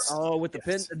 uniforms. Yes. Oh, with the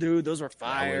pin, dude, those were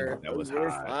fire. That was Those were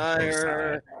hot.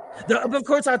 fire. Of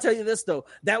course, I'll tell you this though.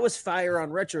 That was fire on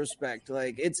retrospect.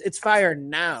 Like it's fire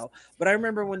now. But I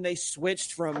remember when they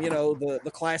switched from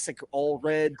the classic all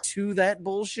red to that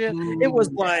bullshit. It was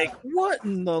like, what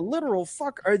in the literal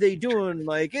fuck are they doing?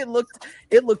 Like it looked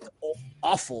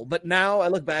awful. But now I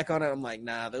look back on it, I'm like,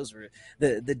 nah, those were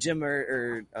the Jim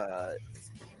the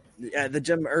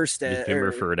Jim Erstad. The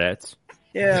Jimmer Ferdettes.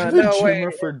 Yeah, the no way.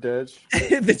 Jimmer Ferdettes.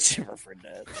 The Jimmer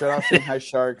Ferdettes. Shout out Shanghai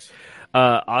Sharks.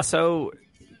 Also,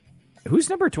 who's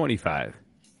number 25?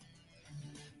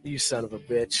 You son of a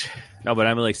bitch. No, but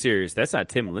I'm like serious. That's not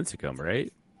Tim Lincecum,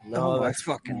 right? No, Oh, that's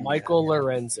fucking Michael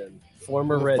Lorenzen,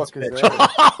 former Who the Reds fuck is pitcher.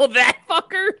 that? Oh, that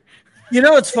fucker! You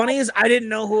know what's funny is I didn't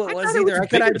know who it was thought it either. was I could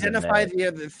bigger than identify that. the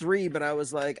other three, but I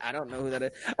was like, I don't know who that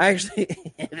is. I actually,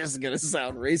 this is gonna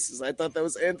sound racist. I thought that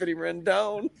was Anthony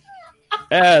Rendon.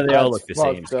 Yeah, they all That's look the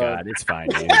same, fucked up. Scott. It's fine,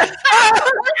 dude.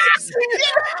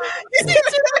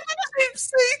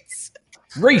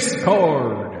 Race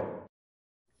card.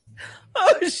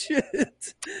 Oh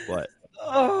shit! What?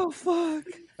 Oh fuck!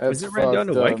 That's Is it Rendon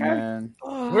a fucked white up, guy? man.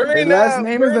 Oh, We're His in, last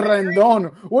name is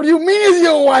Rendon. What do you mean is he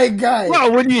a white guy?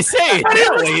 Well, when you say it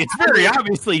that way, it's very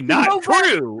obviously not Go back,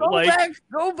 true.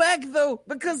 Go back though,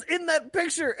 because in that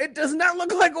picture, it does not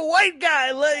look like a white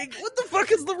guy. Like, what the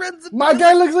fuck is Lorenzo? My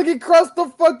guy looks like he crossed the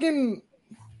fucking.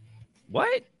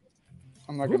 what?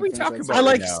 I'm not What are gonna we finish talking that about? I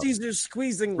like now. Caesar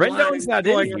squeezing. Rendon's lines not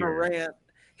in going on a here. rant.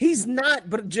 He's not,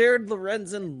 but Jared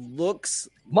Lorenzen looks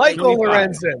Michael 25.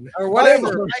 Lorenzen. or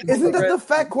whatever. Isn't that the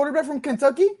fat quarterback from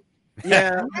Kentucky?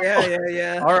 Yeah.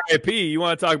 R.I.P. You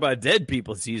want to talk about dead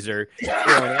people, Caesar?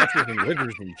 Throwing axes and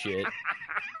livers and shit.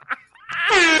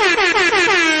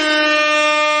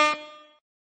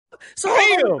 So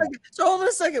hold on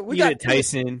a second. We You got get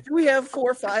Tyson. Do we have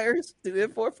 4 fires? Do we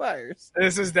have 4 fires?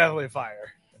 This is definitely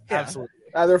fire. Yeah. Absolutely.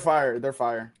 They're fire. They're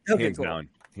fire. Okay, Hands cool. down.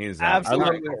 Hands down.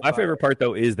 Absolutely. My favorite part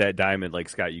though is that diamond, like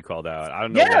Scott, you called out. I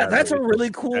don't know. Yeah, why, that's a but really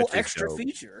cool that's just extra dope.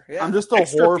 feature. Yeah. I'm just a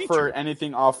Extra whore feature. for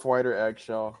anything off-white or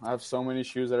eggshell. I have so many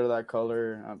shoes that are that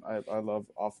color. I love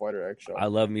off-white or eggshell. I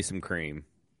love me some cream.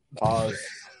 Pause.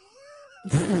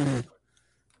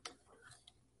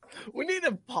 We need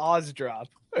a pause drop.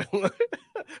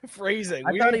 Phrasing.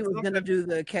 I We thought need he was something- gonna do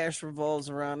the cash revolves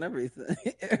around everything.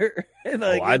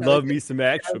 I love me some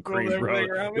actual I'll go cream, bro.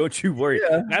 everything around me. Don't you worry.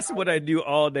 Yeah. That's what I do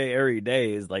all day, every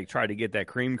day. Is like try to get that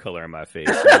cream color on my face.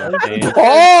 You know what I'm saying?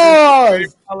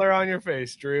 Pause. color on your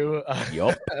face, Drew.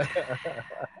 Yup.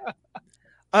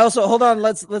 I also hold on.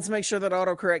 Let's make sure that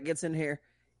autocorrect gets in here.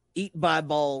 Eat by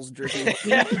balls, Drippy.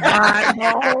 Eat by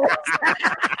balls.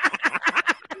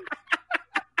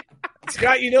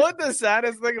 Scott, you know what the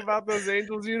saddest thing about those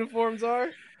Angels uniforms are?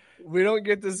 We don't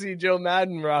get to see Joe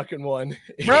Madden rocking one.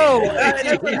 Bro,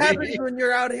 that's what happens when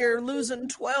you're out here losing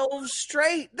 12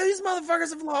 straight. These motherfuckers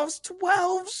have lost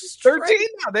 12 straight. 13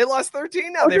 now. They lost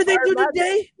 13 now. What did they fired do Madden.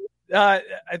 today? I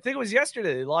think it was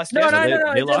yesterday. They lost No,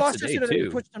 yesterday. they lost today, yesterday. They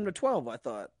too. pushed them to 12, I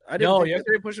thought. No,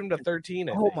 yesterday pushed them to 13.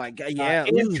 I Oh think. my god, yeah.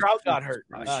 And Trout got hurt.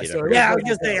 Oh, shit, so I it Yeah, I was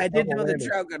was gonna say I did double know that whammy.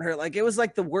 Trout got hurt. Like it was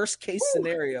like the worst case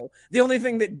scenario. The only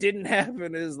thing that didn't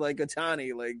happen is like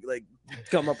Otani like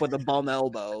come up with a bum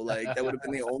elbow. Like that would have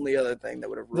been the only other thing that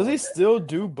would have. Does he ruined still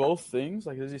do both things?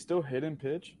 Like, does he still hit and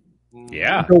pitch?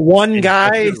 Yeah. The one And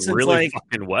guy does it since really like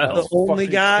fucking well. the only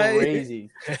Fucking guy. Crazy.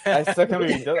 I thought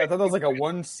that was like a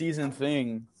one season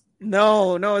thing.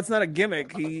 No, it's not a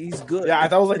gimmick. He's good. Yeah, I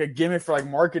thought it was like a gimmick for like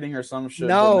marketing or some shit.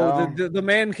 No, but the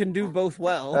man can do both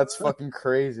well. that's fucking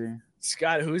crazy.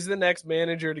 Scott, who's the next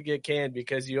manager to get canned?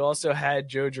 Because you also had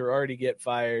Joe Girardi get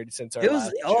fired since our It was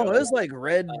last it show. was like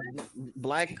red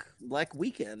black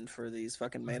weekend for these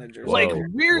fucking managers. like Whoa,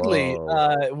 weirdly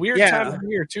whoa. weird Yeah. time of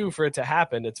year too for it to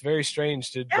happen. It's very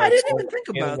strange to. Yeah, I didn't even think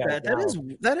about that.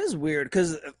 That is weird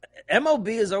because MLB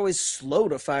is always slow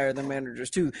to fire the managers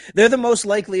too. They're the most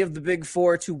likely of the big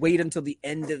four to wait until the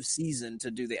end of season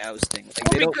to do the ousting. Like,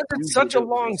 they don't because it's usually such a do it.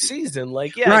 long season.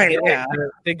 Like, yeah, Right, yeah.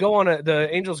 They go on the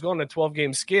Angels go on a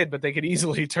 12-game skid, but they could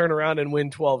easily turn around and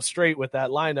win 12 straight with that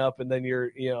lineup, and then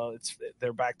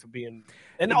they're back to being.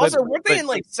 And also, weren't they in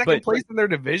like second place in their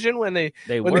division when they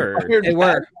were. fired They were.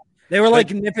 Madden? They were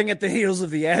like nipping at the heels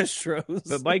of the Astros.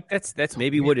 But Mike, that's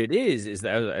maybe what it is. Is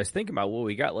that I was thinking about? Well,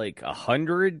 we got like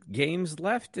 100 games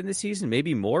left in the season,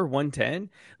 maybe more, 110.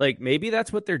 Like maybe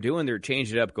that's what they're doing. They're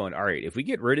changing it up, going, all right, if we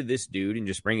get rid of this dude and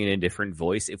just bring in a different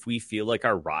voice, if we feel like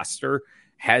our roster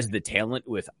has the talent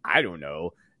with, I don't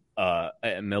know,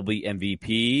 MLB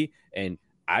MVP and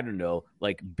I don't know,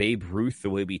 like Babe Ruth, the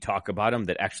way we talk about him,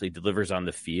 that actually delivers on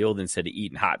the field instead of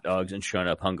eating hot dogs and showing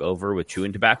up hungover with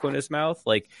chewing tobacco in his mouth.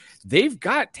 Like, they've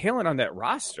got talent on that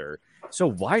roster. So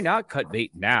why not cut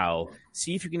bait now?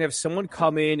 See if you can have someone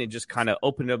come in and just kind of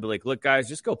open it up, like, look, guys,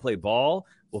 just go play ball.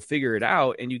 We'll figure it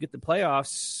out. And you get the playoffs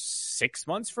 6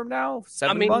 months from now,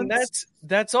 7 months.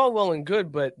 That's all well and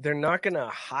good, but they're not going to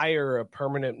hire a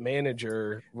permanent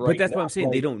manager But that's what I'm saying.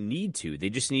 They don't need to. They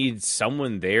just need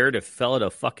someone there to fill out a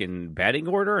fucking batting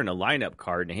order and a lineup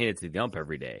card and hand it to the ump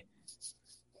every day.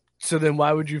 So then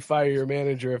why would you fire your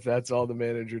manager if that's all the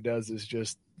manager does is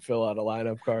just fill out a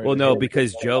lineup card? Well, no,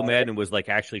 because Joe Madden was like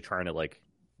actually trying to like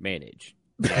manage.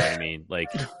 You know what I mean? Like,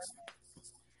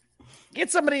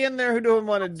 get somebody in there who don't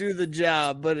want to do the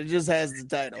job, but it just has the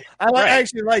title. I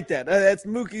actually like that. That's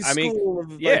Mookie's school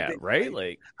of right?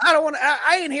 Like, I don't want to.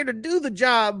 I ain't here to do the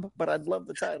job, but I'd love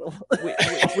the title.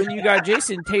 when you got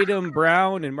Jason Tatum,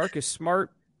 Brown, and Marcus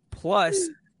Smart plus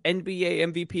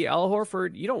NBA MVP Al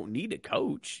Horford, you don't need a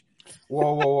coach.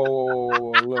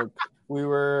 Whoa. Look, we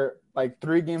were like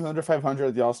 3 games under 500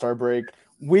 at the All-Star break.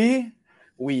 I'm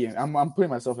putting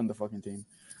myself in the fucking team.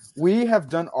 We have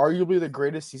done arguably the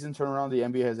greatest season turnaround the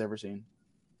NBA has ever seen.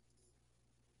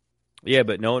 Yeah,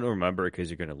 but no one will remember it because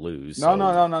you're going to lose.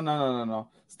 No.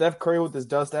 Steph Curry with his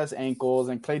dust-ass ankles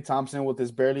and Klay Thompson with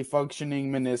his barely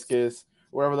functioning meniscus,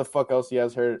 whatever the fuck else he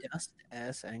has hurt.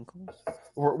 Dust-ass ankles?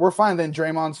 We're fine then.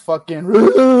 Draymond's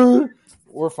fucking...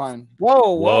 We're fine.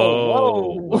 Whoa.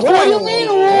 What do you mean,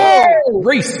 whoa?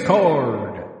 Race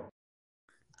card.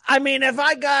 I mean, if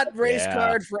I got race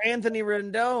card for Anthony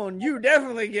Rendon, you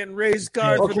definitely getting race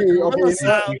card for the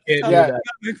sound. It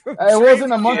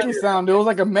wasn't a monkey sound. It was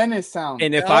like a menace sound.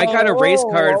 And if I got a race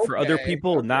card for other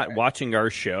people not watching our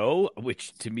show,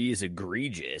 which to me is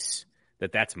egregious,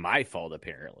 that's my fault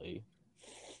apparently,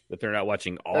 that they're not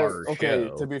watching our show.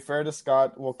 Okay, to be fair to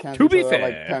Scott, we'll cancel each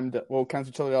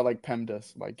other out like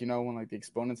PEMDAS. Like, you know, when like the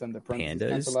exponents and the parentheses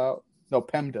cancel out? No,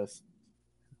 PEMDAS.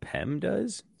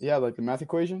 PEMDAS? Yeah, like the math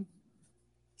equation.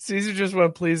 Caesar just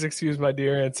went, please excuse my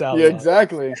dear Aunt Sally. Yeah,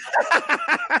 exactly.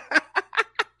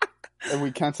 And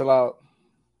we cancel out.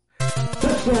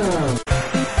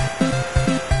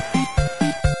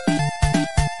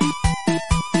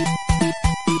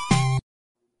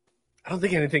 I don't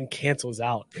think anything cancels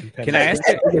out. Can I ask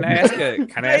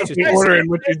you the order in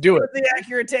which you do it? The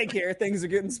accurate take here. Things are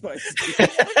getting spicy.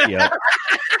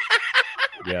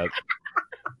 Yep.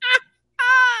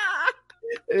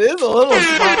 It is a little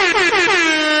smart.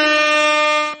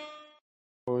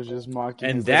 I was just mocking.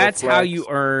 And that's how you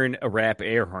earn a rap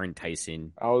air horn,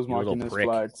 Tyson. I was mocking his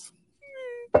flex.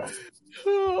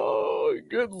 Oh,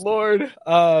 good Lord.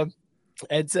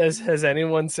 Ed says, has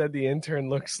anyone said the intern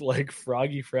looks like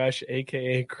Froggy Fresh,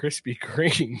 a.k.a. Krispy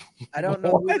Kreme? I don't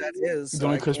know who that is. So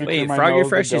wait, Froggy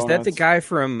Fresh, is that the guy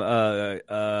from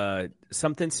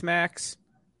something Smacks?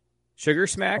 Sugar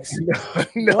Smacks?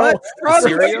 No. What?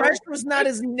 Froggy Fresh was not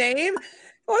his name?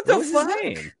 What the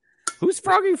fuck? Who's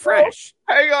Froggy Fresh?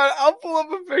 Hang on, I'll pull up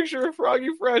a picture of Froggy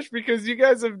Fresh because you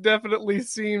guys have definitely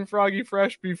seen Froggy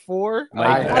Fresh before.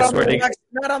 Mike,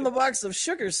 not on the box of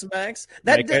Sugar Smacks.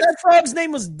 That frog's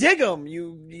name was Diggum.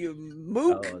 You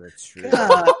mook. Oh, that's true.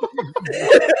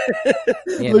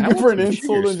 Looking for an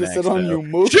insult and just said on you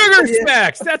mook. Sugar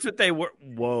Smacks. That's what they were.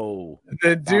 Whoa.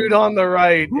 The dude on the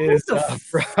right is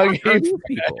Froggy Fresh.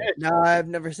 No, I've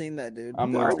never seen that dude.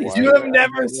 You have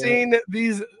never seen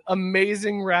these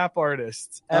amazing rap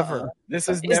artists ever. This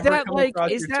is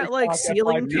that like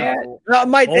Ceiling Cat?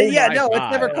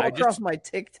 It's never come across my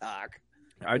TikTok.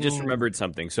 I just remembered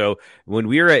something. So when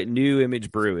we were at New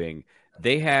Image Brewing,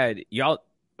 they had y'all.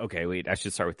 Okay, wait. I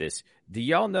should start with this. Do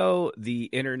y'all know the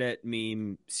internet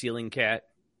meme Ceiling Cat?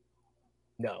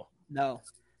 No.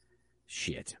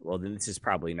 Shit. Well, then this is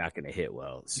probably not going to hit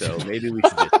well. So maybe we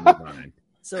should just move on.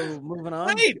 So moving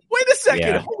on. Wait a second.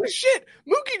 Yeah. Holy shit.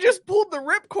 Mookie just pulled the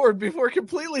ripcord before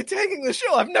completely taking the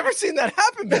show. I've never seen that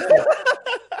happen before.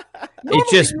 You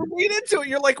lead into it.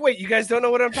 You're like, wait, you guys don't know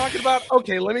what I'm talking about?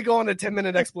 Okay, let me go on a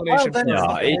 10-minute explanation.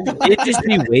 No, it just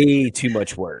be way too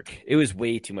much work. It was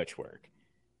way too much work.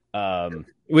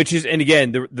 Which is, and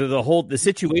again, the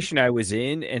situation I was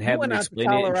in and having to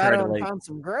explain it and try to like found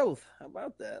some growth. How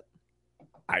about that?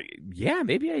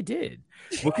 Maybe I did,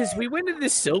 because we went to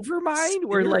this silver mine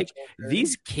where like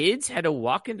these kids had to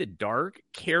walk in the dark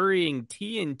carrying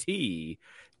TNT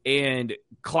and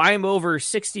climb over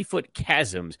 60-foot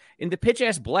chasms in the pitch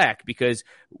ass black. Because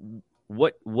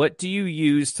what do you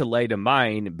use to light a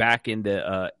mine back in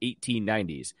the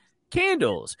 1890s?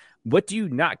 Candles. What do you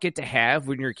not get to have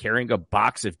when you're carrying a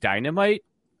box of dynamite?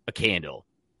 A candle.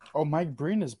 Oh, Mike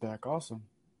Breen is back. Awesome.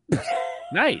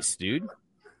 Nice, dude.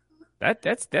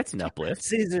 That's an uplift.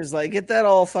 Caesar's like, get that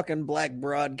all fucking black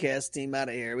broadcast team out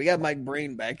of here. We got Mike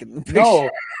Breen back in the picture. No,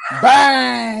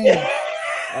 bang.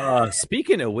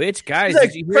 Speaking of which, guys,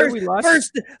 Like, did you hear we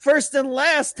lost? First and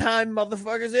last time,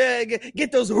 motherfuckers. Yeah,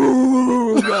 get those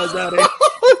guys out of here.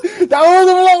 That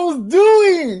wasn't what I was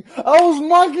doing. I was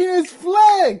mocking his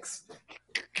flex.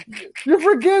 You're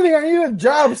forgetting. I need a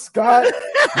job, Scott.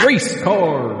 Race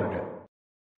card.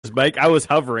 Mike, I was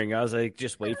hovering. I was like,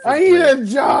 just wait for I the need break. a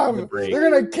job. The break. They're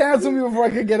gonna cancel me before I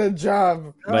can get a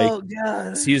job. Mike, Oh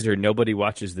God, Caesar, nobody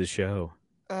watches the show.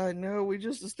 no, we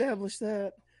just established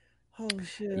that. Oh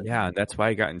shit. Yeah, that's why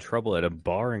I got in trouble at a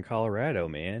bar in Colorado,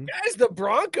 man. Guys, the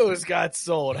Broncos got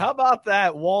sold. How about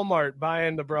that? Walmart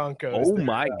buying the Broncos. Oh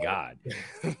my God.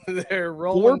 They're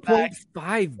rolling back.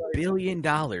 $4.5 billion,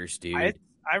 dude.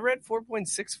 I read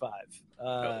 4.65.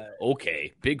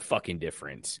 Okay, big fucking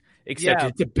difference. Except Yeah.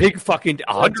 it's a big fucking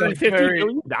 $150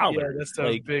 million. Yeah, that's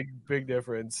a big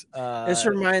difference. This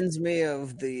reminds me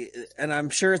of and I'm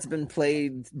sure it's been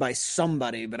played by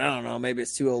somebody, but I don't know. Maybe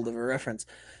it's too old of a reference.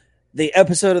 The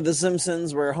episode of The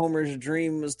Simpsons where Homer's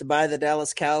dream was to buy the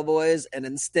Dallas Cowboys, and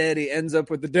instead he ends up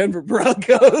with the Denver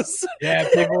Broncos. Yeah,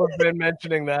 people have been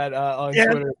mentioning that on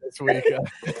Twitter this week.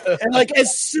 And like,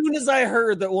 as soon as I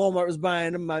heard that Walmart was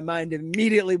buying them, my mind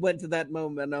immediately went to that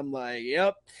moment. I'm like,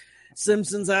 yep,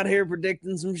 Simpsons out here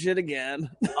predicting some shit again.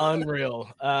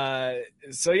 Unreal.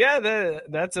 So yeah,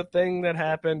 that's a thing that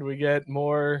happened. We get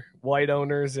more white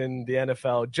owners in the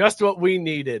NFL. Just what we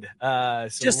needed.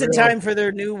 Just in time for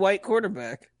their new white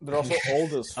quarterback. They're also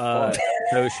old as fuck.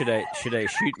 So should I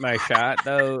shoot my shot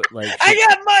though? Like, I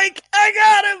got Mike. I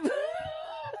got him.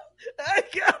 I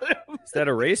got him. Is that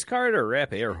a race card or a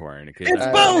rap air horn? It's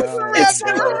both. It's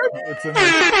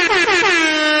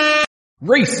a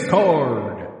race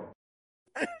card.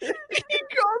 He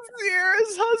calls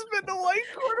Sierra's husband a white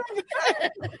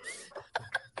quarterback.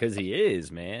 Because he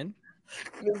is, man.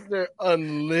 Mr.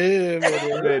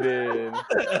 Unlimited.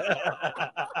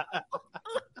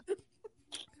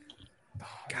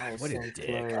 God, what a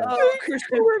dick. Oh,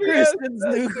 Christian's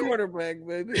new quarterback,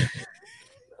 baby.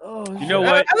 Oh, you know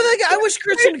what? I wish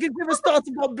Christian could give us thoughts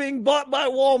about being bought by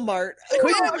Walmart.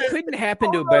 Couldn't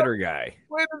happen to a better guy.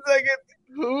 Wait a second.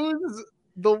 Who's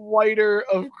the whiter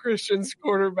of Christian's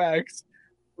quarterbacks?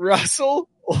 Russell?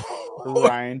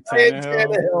 Ryan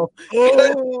Tannehill.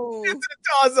 Oh, it's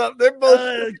a toss up. They're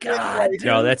both. God,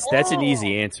 no, that's an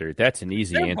easy answer. That's an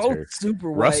easy They're answer. both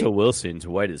super white. Russell Wilson's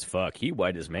white as fuck. He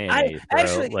white as mayonnaise, bro.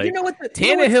 Actually, like, you know what?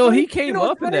 Tannehill, he came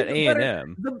up in that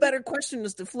A&M. The better question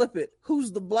is to flip it.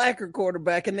 Who's the blacker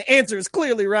quarterback? And the answer is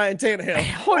clearly Ryan Tannehill.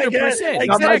 100%.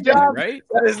 Not my Exactly, job. right?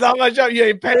 That is not my job. You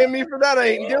ain't paying me for that. I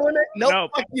ain't doing it.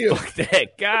 Nope. Fuck you. Fuck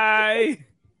that guy.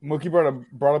 Mookie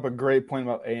brought up a great point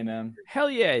about A&M.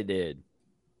 Hell yeah, I did.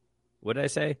 What did I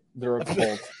say? They're a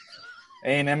cult.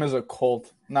 A&M is a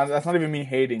cult. That's not even me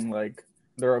hating. Like,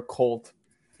 they're a cult.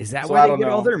 Is that So where I they don't get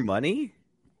all know. their money?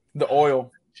 The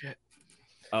oil.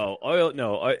 Oh, oil.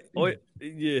 No, oil.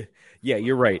 Yeah,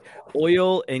 you're right.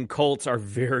 Oil and Colts are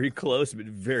very close, but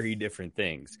very different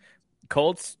things.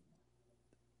 Colts,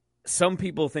 some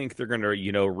people think they're going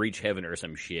to, reach heaven or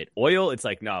some shit. Oil, it's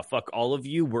like, nah, fuck all of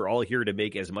you. We're all here to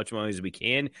make as much money as we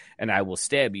can, and I will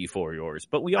stab you for yours.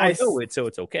 But we all know it, so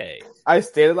it's okay. I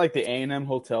stayed at like the A&M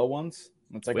hotel once.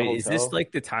 It's like a Wait, hotel. is this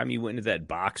like the time you went into that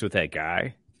box with that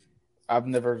guy? I've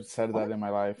never said that in my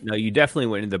life. No, you definitely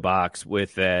went into the box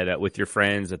with that with your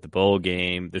friends at the bowl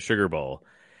game, the Sugar Bowl,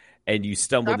 and you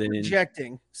stumbled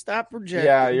Stop projecting.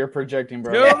 Yeah, you're projecting,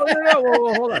 bro. No.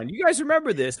 Whoa, hold on. You guys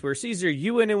remember this? Where Caesar,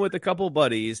 you went in with a couple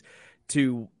buddies.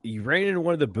 You ran into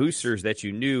one of the boosters that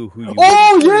you knew who you.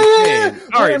 Oh yeah.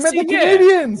 All right, I met the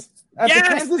Canadians. At the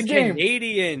Kansas game.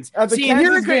 Canadians. At the See,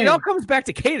 Kansas here game. it all comes back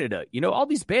to Canada. All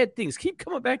these bad things keep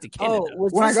coming back to Canada. Oh,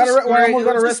 was When this I almost got was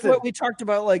this arrested. what we talked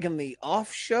about, like in the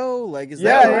off show? Like, is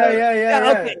Yeah, that right?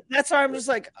 yeah. Okay, that's why I'm just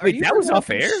like, are Wait, you that was bringing off up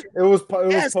some air? shit? It was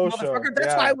Yes, post show. motherfucker.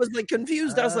 That's why I was like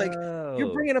confused. I was like,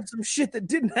 you're bringing up some shit that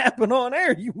didn't happen on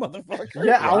air, you motherfucker.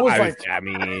 Yeah, I was like, I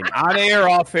mean, on air,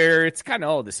 off air, it's kind of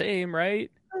all the same,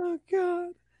 right? Oh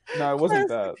god. no, it wasn't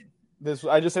that.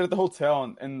 I just stayed at the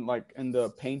hotel and like in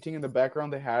the painting in the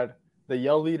background they had the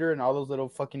yell leader and all those little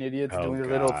fucking idiots doing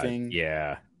their little thing.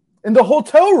 Yeah, in the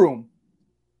hotel room.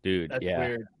 dude. That's yeah.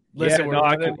 weird.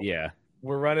 Listen, Yeah,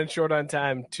 we're running short on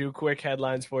time. 2 quick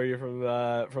headlines for you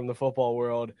from the football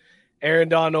world. Aaron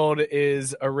Donald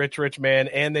is a rich man,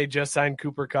 and they just signed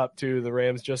Cooper Kupp too. The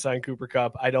Rams just signed Cooper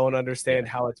Kupp. I don't understand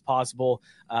how it's possible.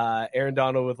 Aaron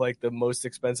Donald with like the most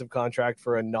expensive contract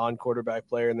for a non-quarterback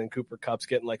player, and then Cooper Kupp's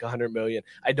getting like $100 million.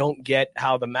 I don't get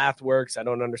how the math works. I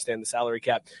don't understand the salary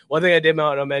cap. One thing I did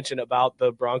want to mention about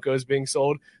the Broncos being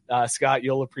sold, Scott,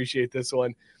 you'll appreciate this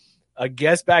one. I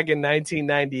guess back in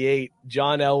 1998,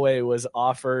 John Elway was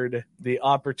offered the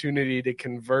opportunity to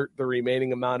convert the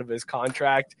remaining amount of his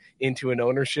contract into an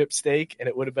ownership stake, and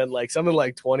it would have been like something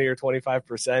like 20 or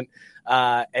 25%.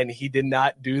 And he did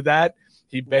not do that.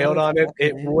 He bailed on it.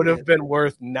 It would have been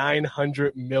worth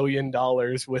 $900 million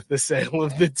with the sale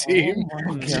of the team.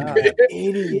 Oh my God.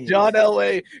 John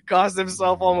Elway cost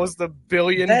himself almost $1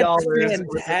 billion. That's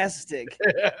fantastic.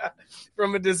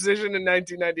 From a decision in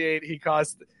 1998, he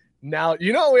cost. Now,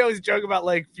 we always joke about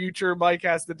like future Mike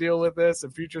has to deal with this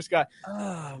and future Scott.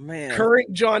 Oh, man.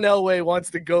 Current John Elway wants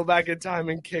to go back in time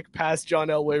and kick past John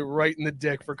Elway right in the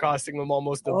dick for costing him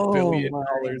almost $1 billion.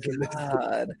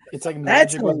 It's like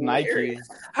magic with Nike.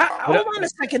 Hold on a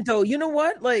second, though. You know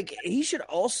what? Like, he should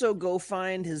also go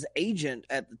find his agent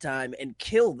at the time and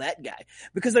kill that guy.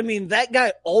 Because, I mean, that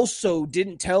guy also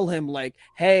didn't tell him, like,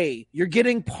 hey, you're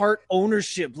getting part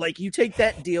ownership. Like, you take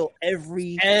that deal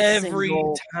every time.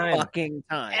 Fucking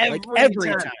time.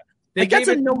 Every time. Like, that's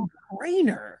a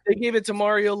no-brainer. They gave it to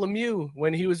Mario Lemieux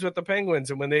when he was with the Penguins,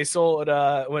 and when they sold,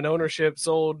 when ownership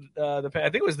sold I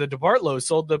think it was the DeBartolo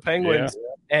sold the Penguins,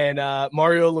 and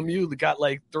Mario Lemieux got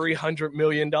like $300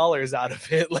 million out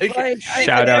of it. Like,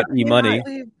 shout out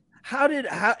E-Money.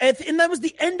 And that was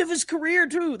the end of his career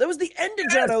too. That was the end of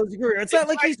John Elway's career. It's not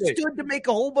like he stood to make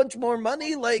a whole bunch more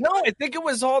money. Like, no, I think it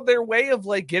was all their way of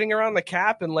like getting around the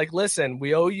cap and like, listen,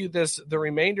 we owe you the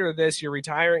remainder of this. You're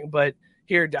retiring, but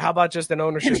here, how about just an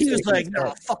ownership? And he was like,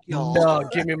 no, fuck y'all. No,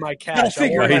 give me my cash.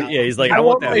 He's like, I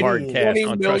want that hard cash.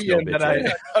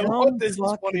 I want this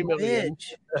 $20 million.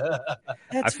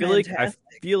 I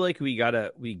feel like we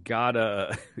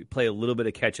gotta play a little bit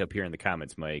of catch up here in the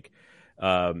comments, Mike.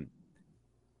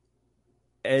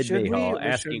 Ed Mayhall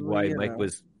asking why Mike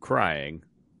was crying.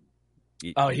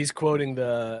 Oh, he's quoting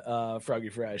the Froggy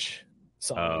Fresh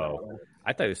song. Oh,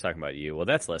 I thought he was talking about you. Well,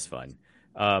 that's less fun.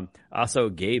 Also,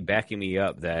 Gabe backing me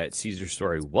up that Caesar's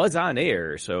story was on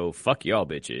air, so fuck y'all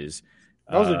bitches.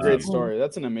 That was a great story.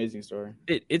 That's an amazing story.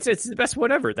 It's the best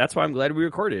one ever. That's why I'm glad we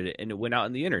recorded it and it went out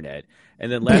on the internet.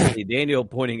 And then lastly, Daniel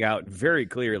pointing out very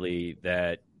clearly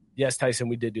that yes, Tyson,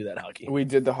 we did do that hockey. We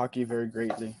did the hockey very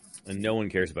greatly. And no one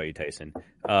cares about you, Tyson.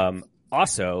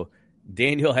 Also,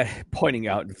 Daniel pointing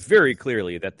out very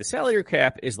clearly that the salary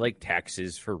cap is like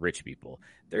taxes for rich people.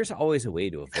 There's always a way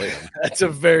to avoid them. That's a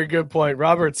very good point.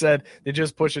 Robert said they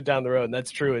just push it down the road, and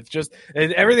that's true. It's just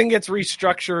everything gets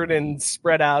restructured and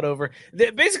spread out over.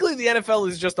 Basically, the NFL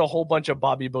is just a whole bunch of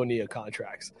Bobby Bonilla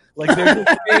contracts. Like, they're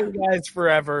just paying guys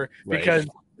forever because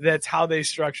that's how they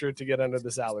structure it to get under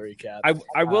the salary cap.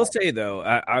 I will say, though,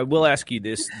 I will ask you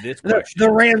this question.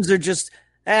 The Rams are just,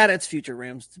 that's future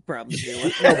Rams problem to deal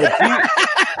with.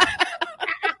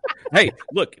 Hey,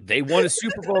 look, they won a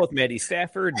Super Bowl with Matty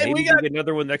Stafford. Maybe we get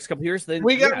another one next couple years. Then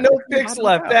we got no picks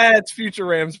left. That's future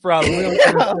Rams problem. We don't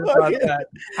care about that.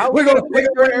 We're going to win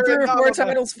 3 or 4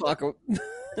 titles. Fuck them.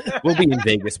 We'll be in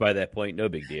Vegas by that point. No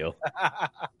big deal.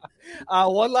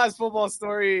 One last football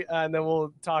story, and then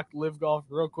we'll talk live golf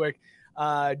real quick.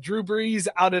 Drew Brees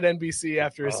out at NBC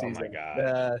after a season. Oh, my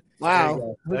God.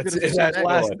 Wow.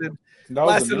 That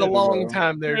lasted a long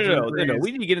time there. No,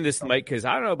 we need to get into this, Mike, because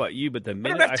I don't know about you, but the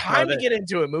minute we don't have time to get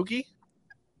into it, Mookie.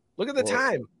 Look at the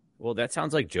time. Well, that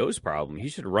sounds like Joe's problem. He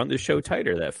should run the show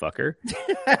tighter, that fucker.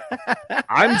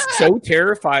 I'm so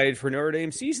terrified for Notre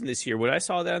Dame's season this year when I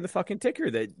saw that on the fucking ticker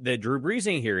that Drew Brees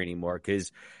ain't here anymore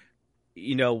because,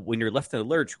 when you're left in the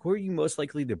lurch, who are you most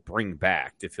likely to bring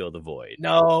back to fill the void?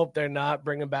 No, they're not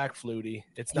bringing back Flutie.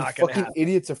 It's not going to happen. Fucking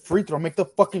idiot's a free throw. Make the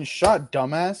fucking shot,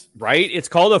 dumbass. Right? It's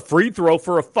called a free throw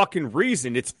for a fucking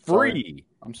reason. It's free.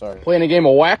 I'm sorry. Playing a game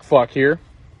of whack fuck here.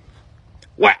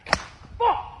 Whack.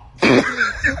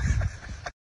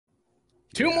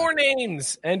 Two more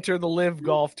names enter the Live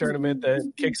Golf Tournament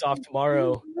that kicks off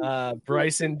tomorrow.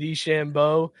 Bryson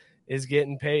DeChambeau is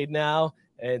getting paid now,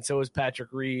 and so is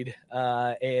Patrick Reed.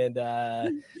 Dude,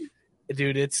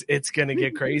 it's going to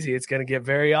get crazy. It's going to get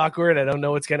very awkward. I don't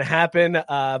know what's going to happen,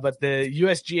 but the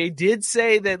USGA did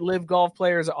say that Live Golf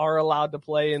players are allowed to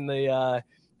play in the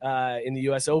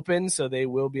U.S. Open, so they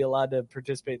will be allowed to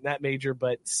participate in that major,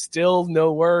 but still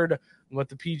no word on what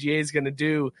the PGA is going to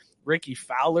do. Ricky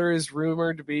Fowler is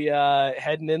rumored to be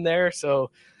heading in there,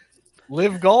 so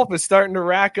Live Golf is starting to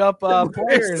rack up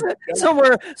players.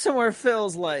 Somewhere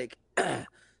Phil's like,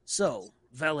 so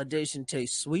validation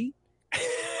tastes sweet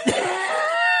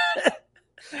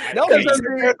No, he's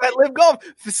at Live Golf.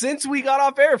 Since we got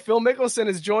off air, Phil Mickelson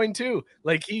has joined too.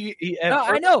 Like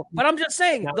I know, but I'm just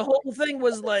saying the whole thing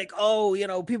was like,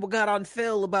 oh, people got on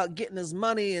Phil about getting his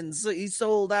money, and so he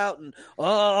sold out, and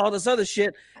all this other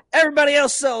shit. Everybody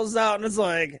else sells out, and it's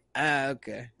like,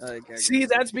 okay. See,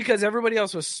 that's because everybody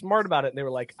else was smart about it, and they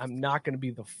were like, "I'm not going to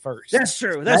be the first." That's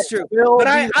true. But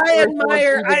I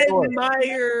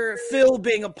admire Phil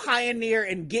being a pioneer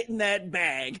in getting that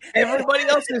bag. Everybody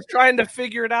else is trying to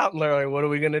figure it out, and they're like, "What are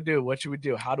we going to do? What should we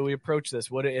do? How do we approach this?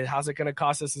 How's it going to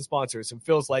cost us in sponsors?" And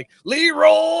Phil's like,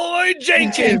 "Leroy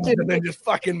Jenkins," and then just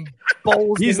fucking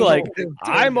bowls. He's like,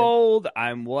 "I'm old,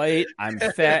 I'm white, I'm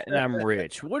fat, and I'm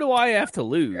rich. What do I have to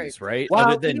lose?" Right?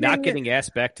 Other than not getting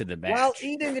asked back to the match. While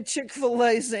eating a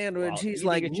Chick-fil-A sandwich, he's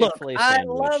like, look, I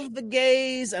love the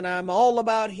gays and I'm all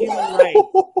about human rights,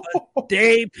 but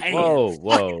they pay us.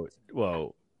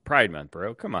 Whoa. Pride Month,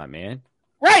 bro. Come on, man.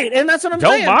 Right, and that's what I'm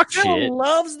saying. Don't mock Phil shit.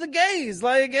 Loves the gays.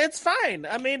 Like, it's fine.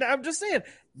 I mean, I'm just saying,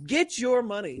 get your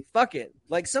money. Fuck it.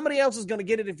 Like, somebody else is going to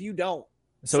get it if you don't.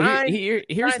 So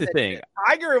here's the thing.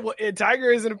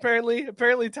 Tiger isn't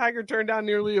apparently Tiger turned down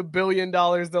nearly $1 billion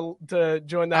to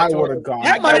join that. I would have gone.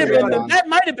 That might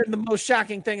have been the most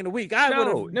shocking thing in the week. I would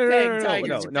have begged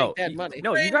Tiger to take that money.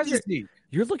 No, you guys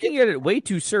you're looking at it way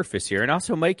too surface here. And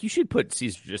also, Mike, you should put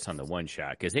Caesar just on the one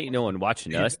shot because ain't no one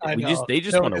watching us. They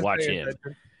just want to watch him.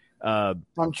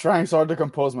 I'm trying so hard to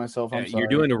compose myself. I'm sorry. You're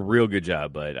doing a real good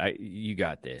job, bud. You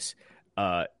got this.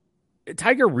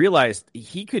 Tiger realized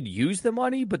he could use the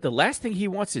money, but the last thing he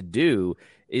wants to do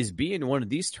is be in one of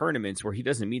these tournaments where he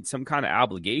doesn't meet some kind of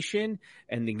obligation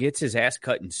and then gets his ass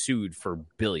cut and sued for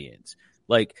billions.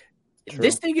 Like,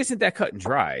 this thing isn't that cut and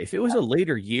dry. If it was a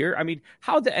later year, I mean,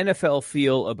 how'd the NFL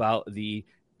feel about the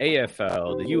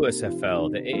AFL, the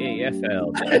USFL, the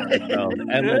AAFL, the NFL, the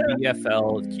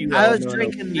MLBFL, QL? I was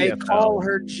drinking They Call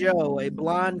Her Joe, a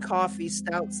blonde coffee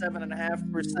stout,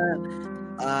 7.5%.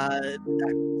 I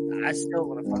still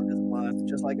want to fuck this blonde,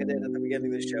 just like I did at the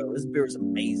beginning of the show. This beer is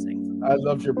amazing. I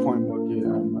loved your point, Mookie.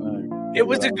 It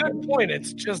was a good point.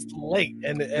 It's just late,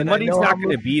 and the money's not going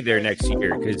to be there next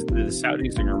year because the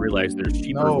Saudis are going to realize there's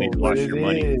cheaper ways to wash your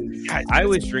money. I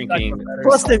was drinking.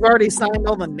 Plus, they've already signed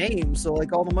all the names, so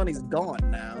like all the money's gone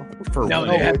now.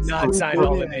 They have not signed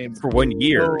all the names for 1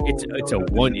 year. It's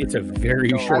a very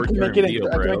short term deal,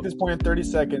 bro. I can make this point in 30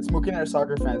 seconds. Mookie and I are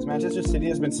soccer fans. Manchester City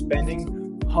has been spending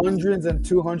hundreds and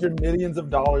 $200 million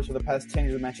for the past 10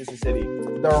 years of Manchester City.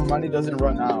 Our money doesn't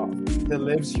run out. It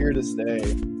lives here to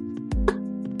stay.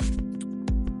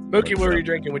 Mookie, what were you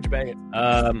drinking? Would you bang it?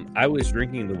 I was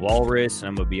drinking the Walrus.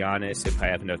 I'm gonna be honest. If I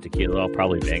have enough tequila, I'll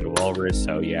probably bang a Walrus.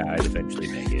 So yeah, I'd eventually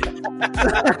bang it.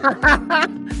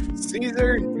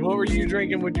 Caesar, what were you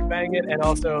drinking? Would you bang it? And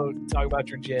also talk about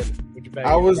your gin. Would you bang it?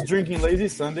 I was drinking Lazy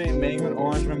Sunday and Mango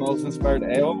Orange Mimosa Inspired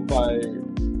Ale by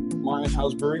Martin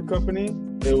House Brewing Company.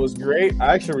 It was great.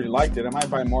 I actually really liked it. I might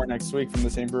buy more next week from the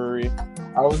same brewery.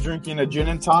 I was drinking a gin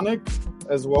and tonic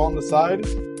as well on the side.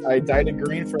 I dyed it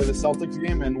green for the Celtics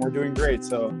game, and we're doing great.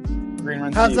 So, green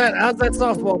runs. How's that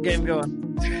softball game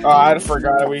going? I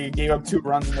forgot. We gave up 2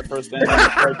 runs in the first inning.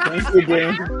 The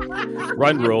game.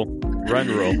 Run rule.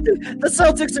 The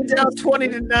Celtics are down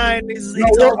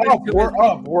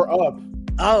 20-9. We're up.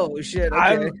 Oh shit!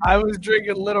 Okay. I was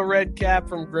drinking Little Red Cap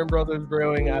from Grimm Brothers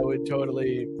Brewing. I would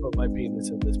totally put my penis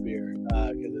in this beer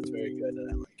because it's very good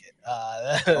and I like it.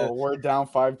 We're down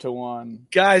 5-1.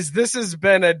 Guys, this has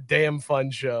been a damn fun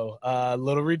show. A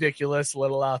little ridiculous, a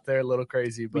little out there, a little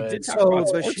crazy, but we did talk about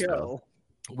sports.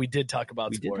 We did talk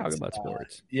about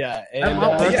sports. Yeah, and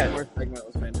Rushmore segment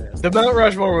was fantastic. The Mount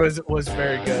Rushmore was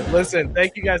very good. Listen,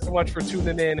 thank you guys so much for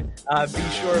tuning in. Be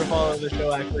sure to follow the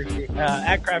show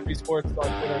at Crafty Sports on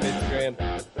Twitter and Instagram.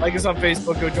 Like us on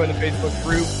Facebook. Go join the Facebook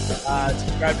group.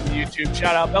 Subscribe to the YouTube.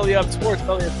 Shout out Belly Up Sports,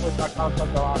 bellyupsports.com. Talk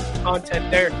about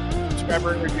content there. Subscribe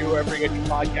and review wherever you get your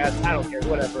podcast. I don't care,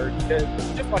 whatever.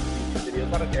 Just watch the YouTube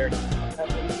videos. I don't care.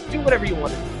 Do whatever you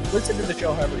want to do. Listen to the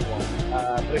show however you want.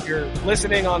 But if you're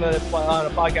listening on a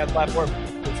podcast platform,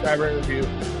 subscribe and review.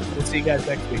 We'll see you guys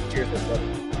next week. Cheers, everybody.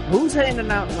 Who's handing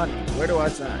out money? Where do I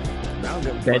sign?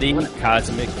 Betting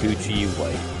Cosmic Coochie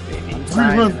White, baby.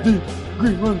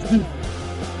 Green runs deep.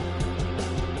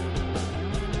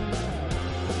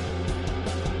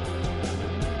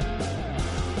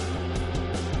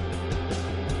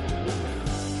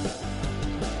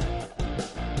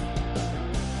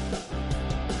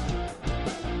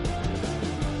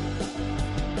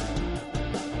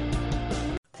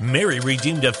 Mary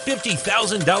redeemed a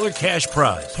 $50,000 cash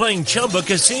prize playing Chumba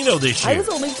Casino this year. I was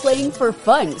only playing for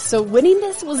fun, so winning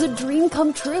this was a dream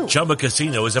come true. Chumba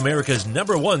Casino is America's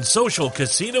 #1 social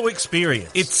casino experience.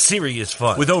 It's serious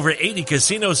fun. With over 80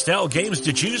 casino-style games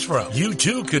to choose from, you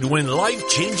too could win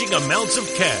life-changing amounts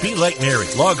of cash. Be like Mary.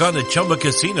 Log on to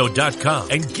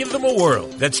ChumbaCasino.com and give them a whirl.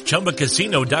 That's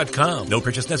ChumbaCasino.com. No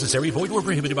purchase necessary. Void where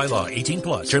prohibited by law.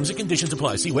 18+. Terms and conditions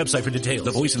apply. See website for details.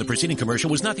 The voice in the preceding commercial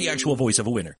was not the actual voice of a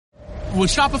winner. When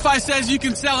Shopify says you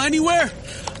can sell anywhere,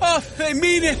 oh, they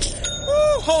mean it.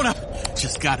 Woo, hold up.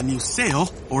 Just got a new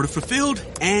sale. Order fulfilled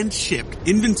and shipped.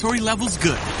 Inventory level's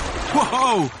good.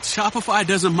 Whoa, Shopify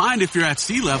doesn't mind if you're at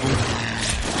sea level.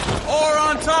 Or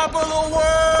on top of the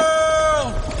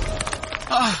world.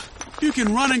 You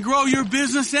can run and grow your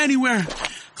business anywhere.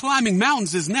 Climbing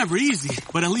mountains is never easy,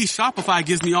 but at least Shopify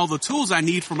gives me all the tools I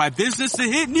need for my business to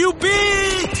hit new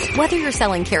peaks! Whether you're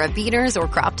selling carabiners or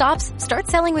crop tops, start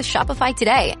selling with Shopify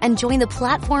today and join the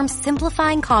platform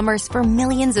simplifying commerce for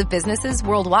millions of businesses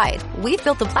worldwide. We've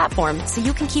built the platform so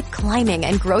you can keep climbing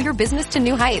and grow your business to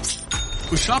new heights.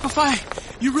 With Shopify,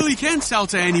 you really can sell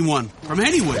to anyone, from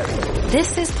anywhere.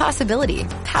 This is Possibility,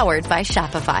 powered by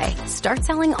Shopify. Start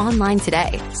selling online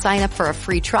today. Sign up for a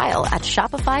free trial at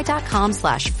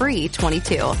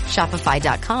shopify.com/free22.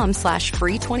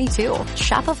 Shopify.com/free22.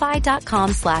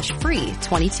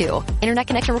 Shopify.com/free22. Internet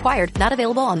connection required. Not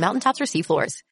available on mountaintops or seafloors.